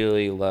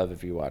really love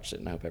if you watched it,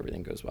 and I hope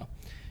everything goes well.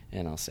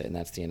 And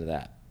that's the end of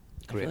that.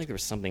 Great. I feel like there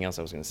was something else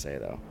I was going to say,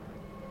 though.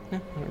 I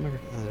don't remember.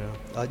 I don't know.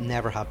 I'd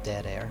never have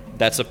dead air.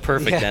 That's a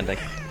perfect ending.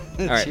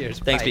 All right. Cheers.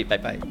 Thanks, Bye. Pete.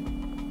 Bye-bye.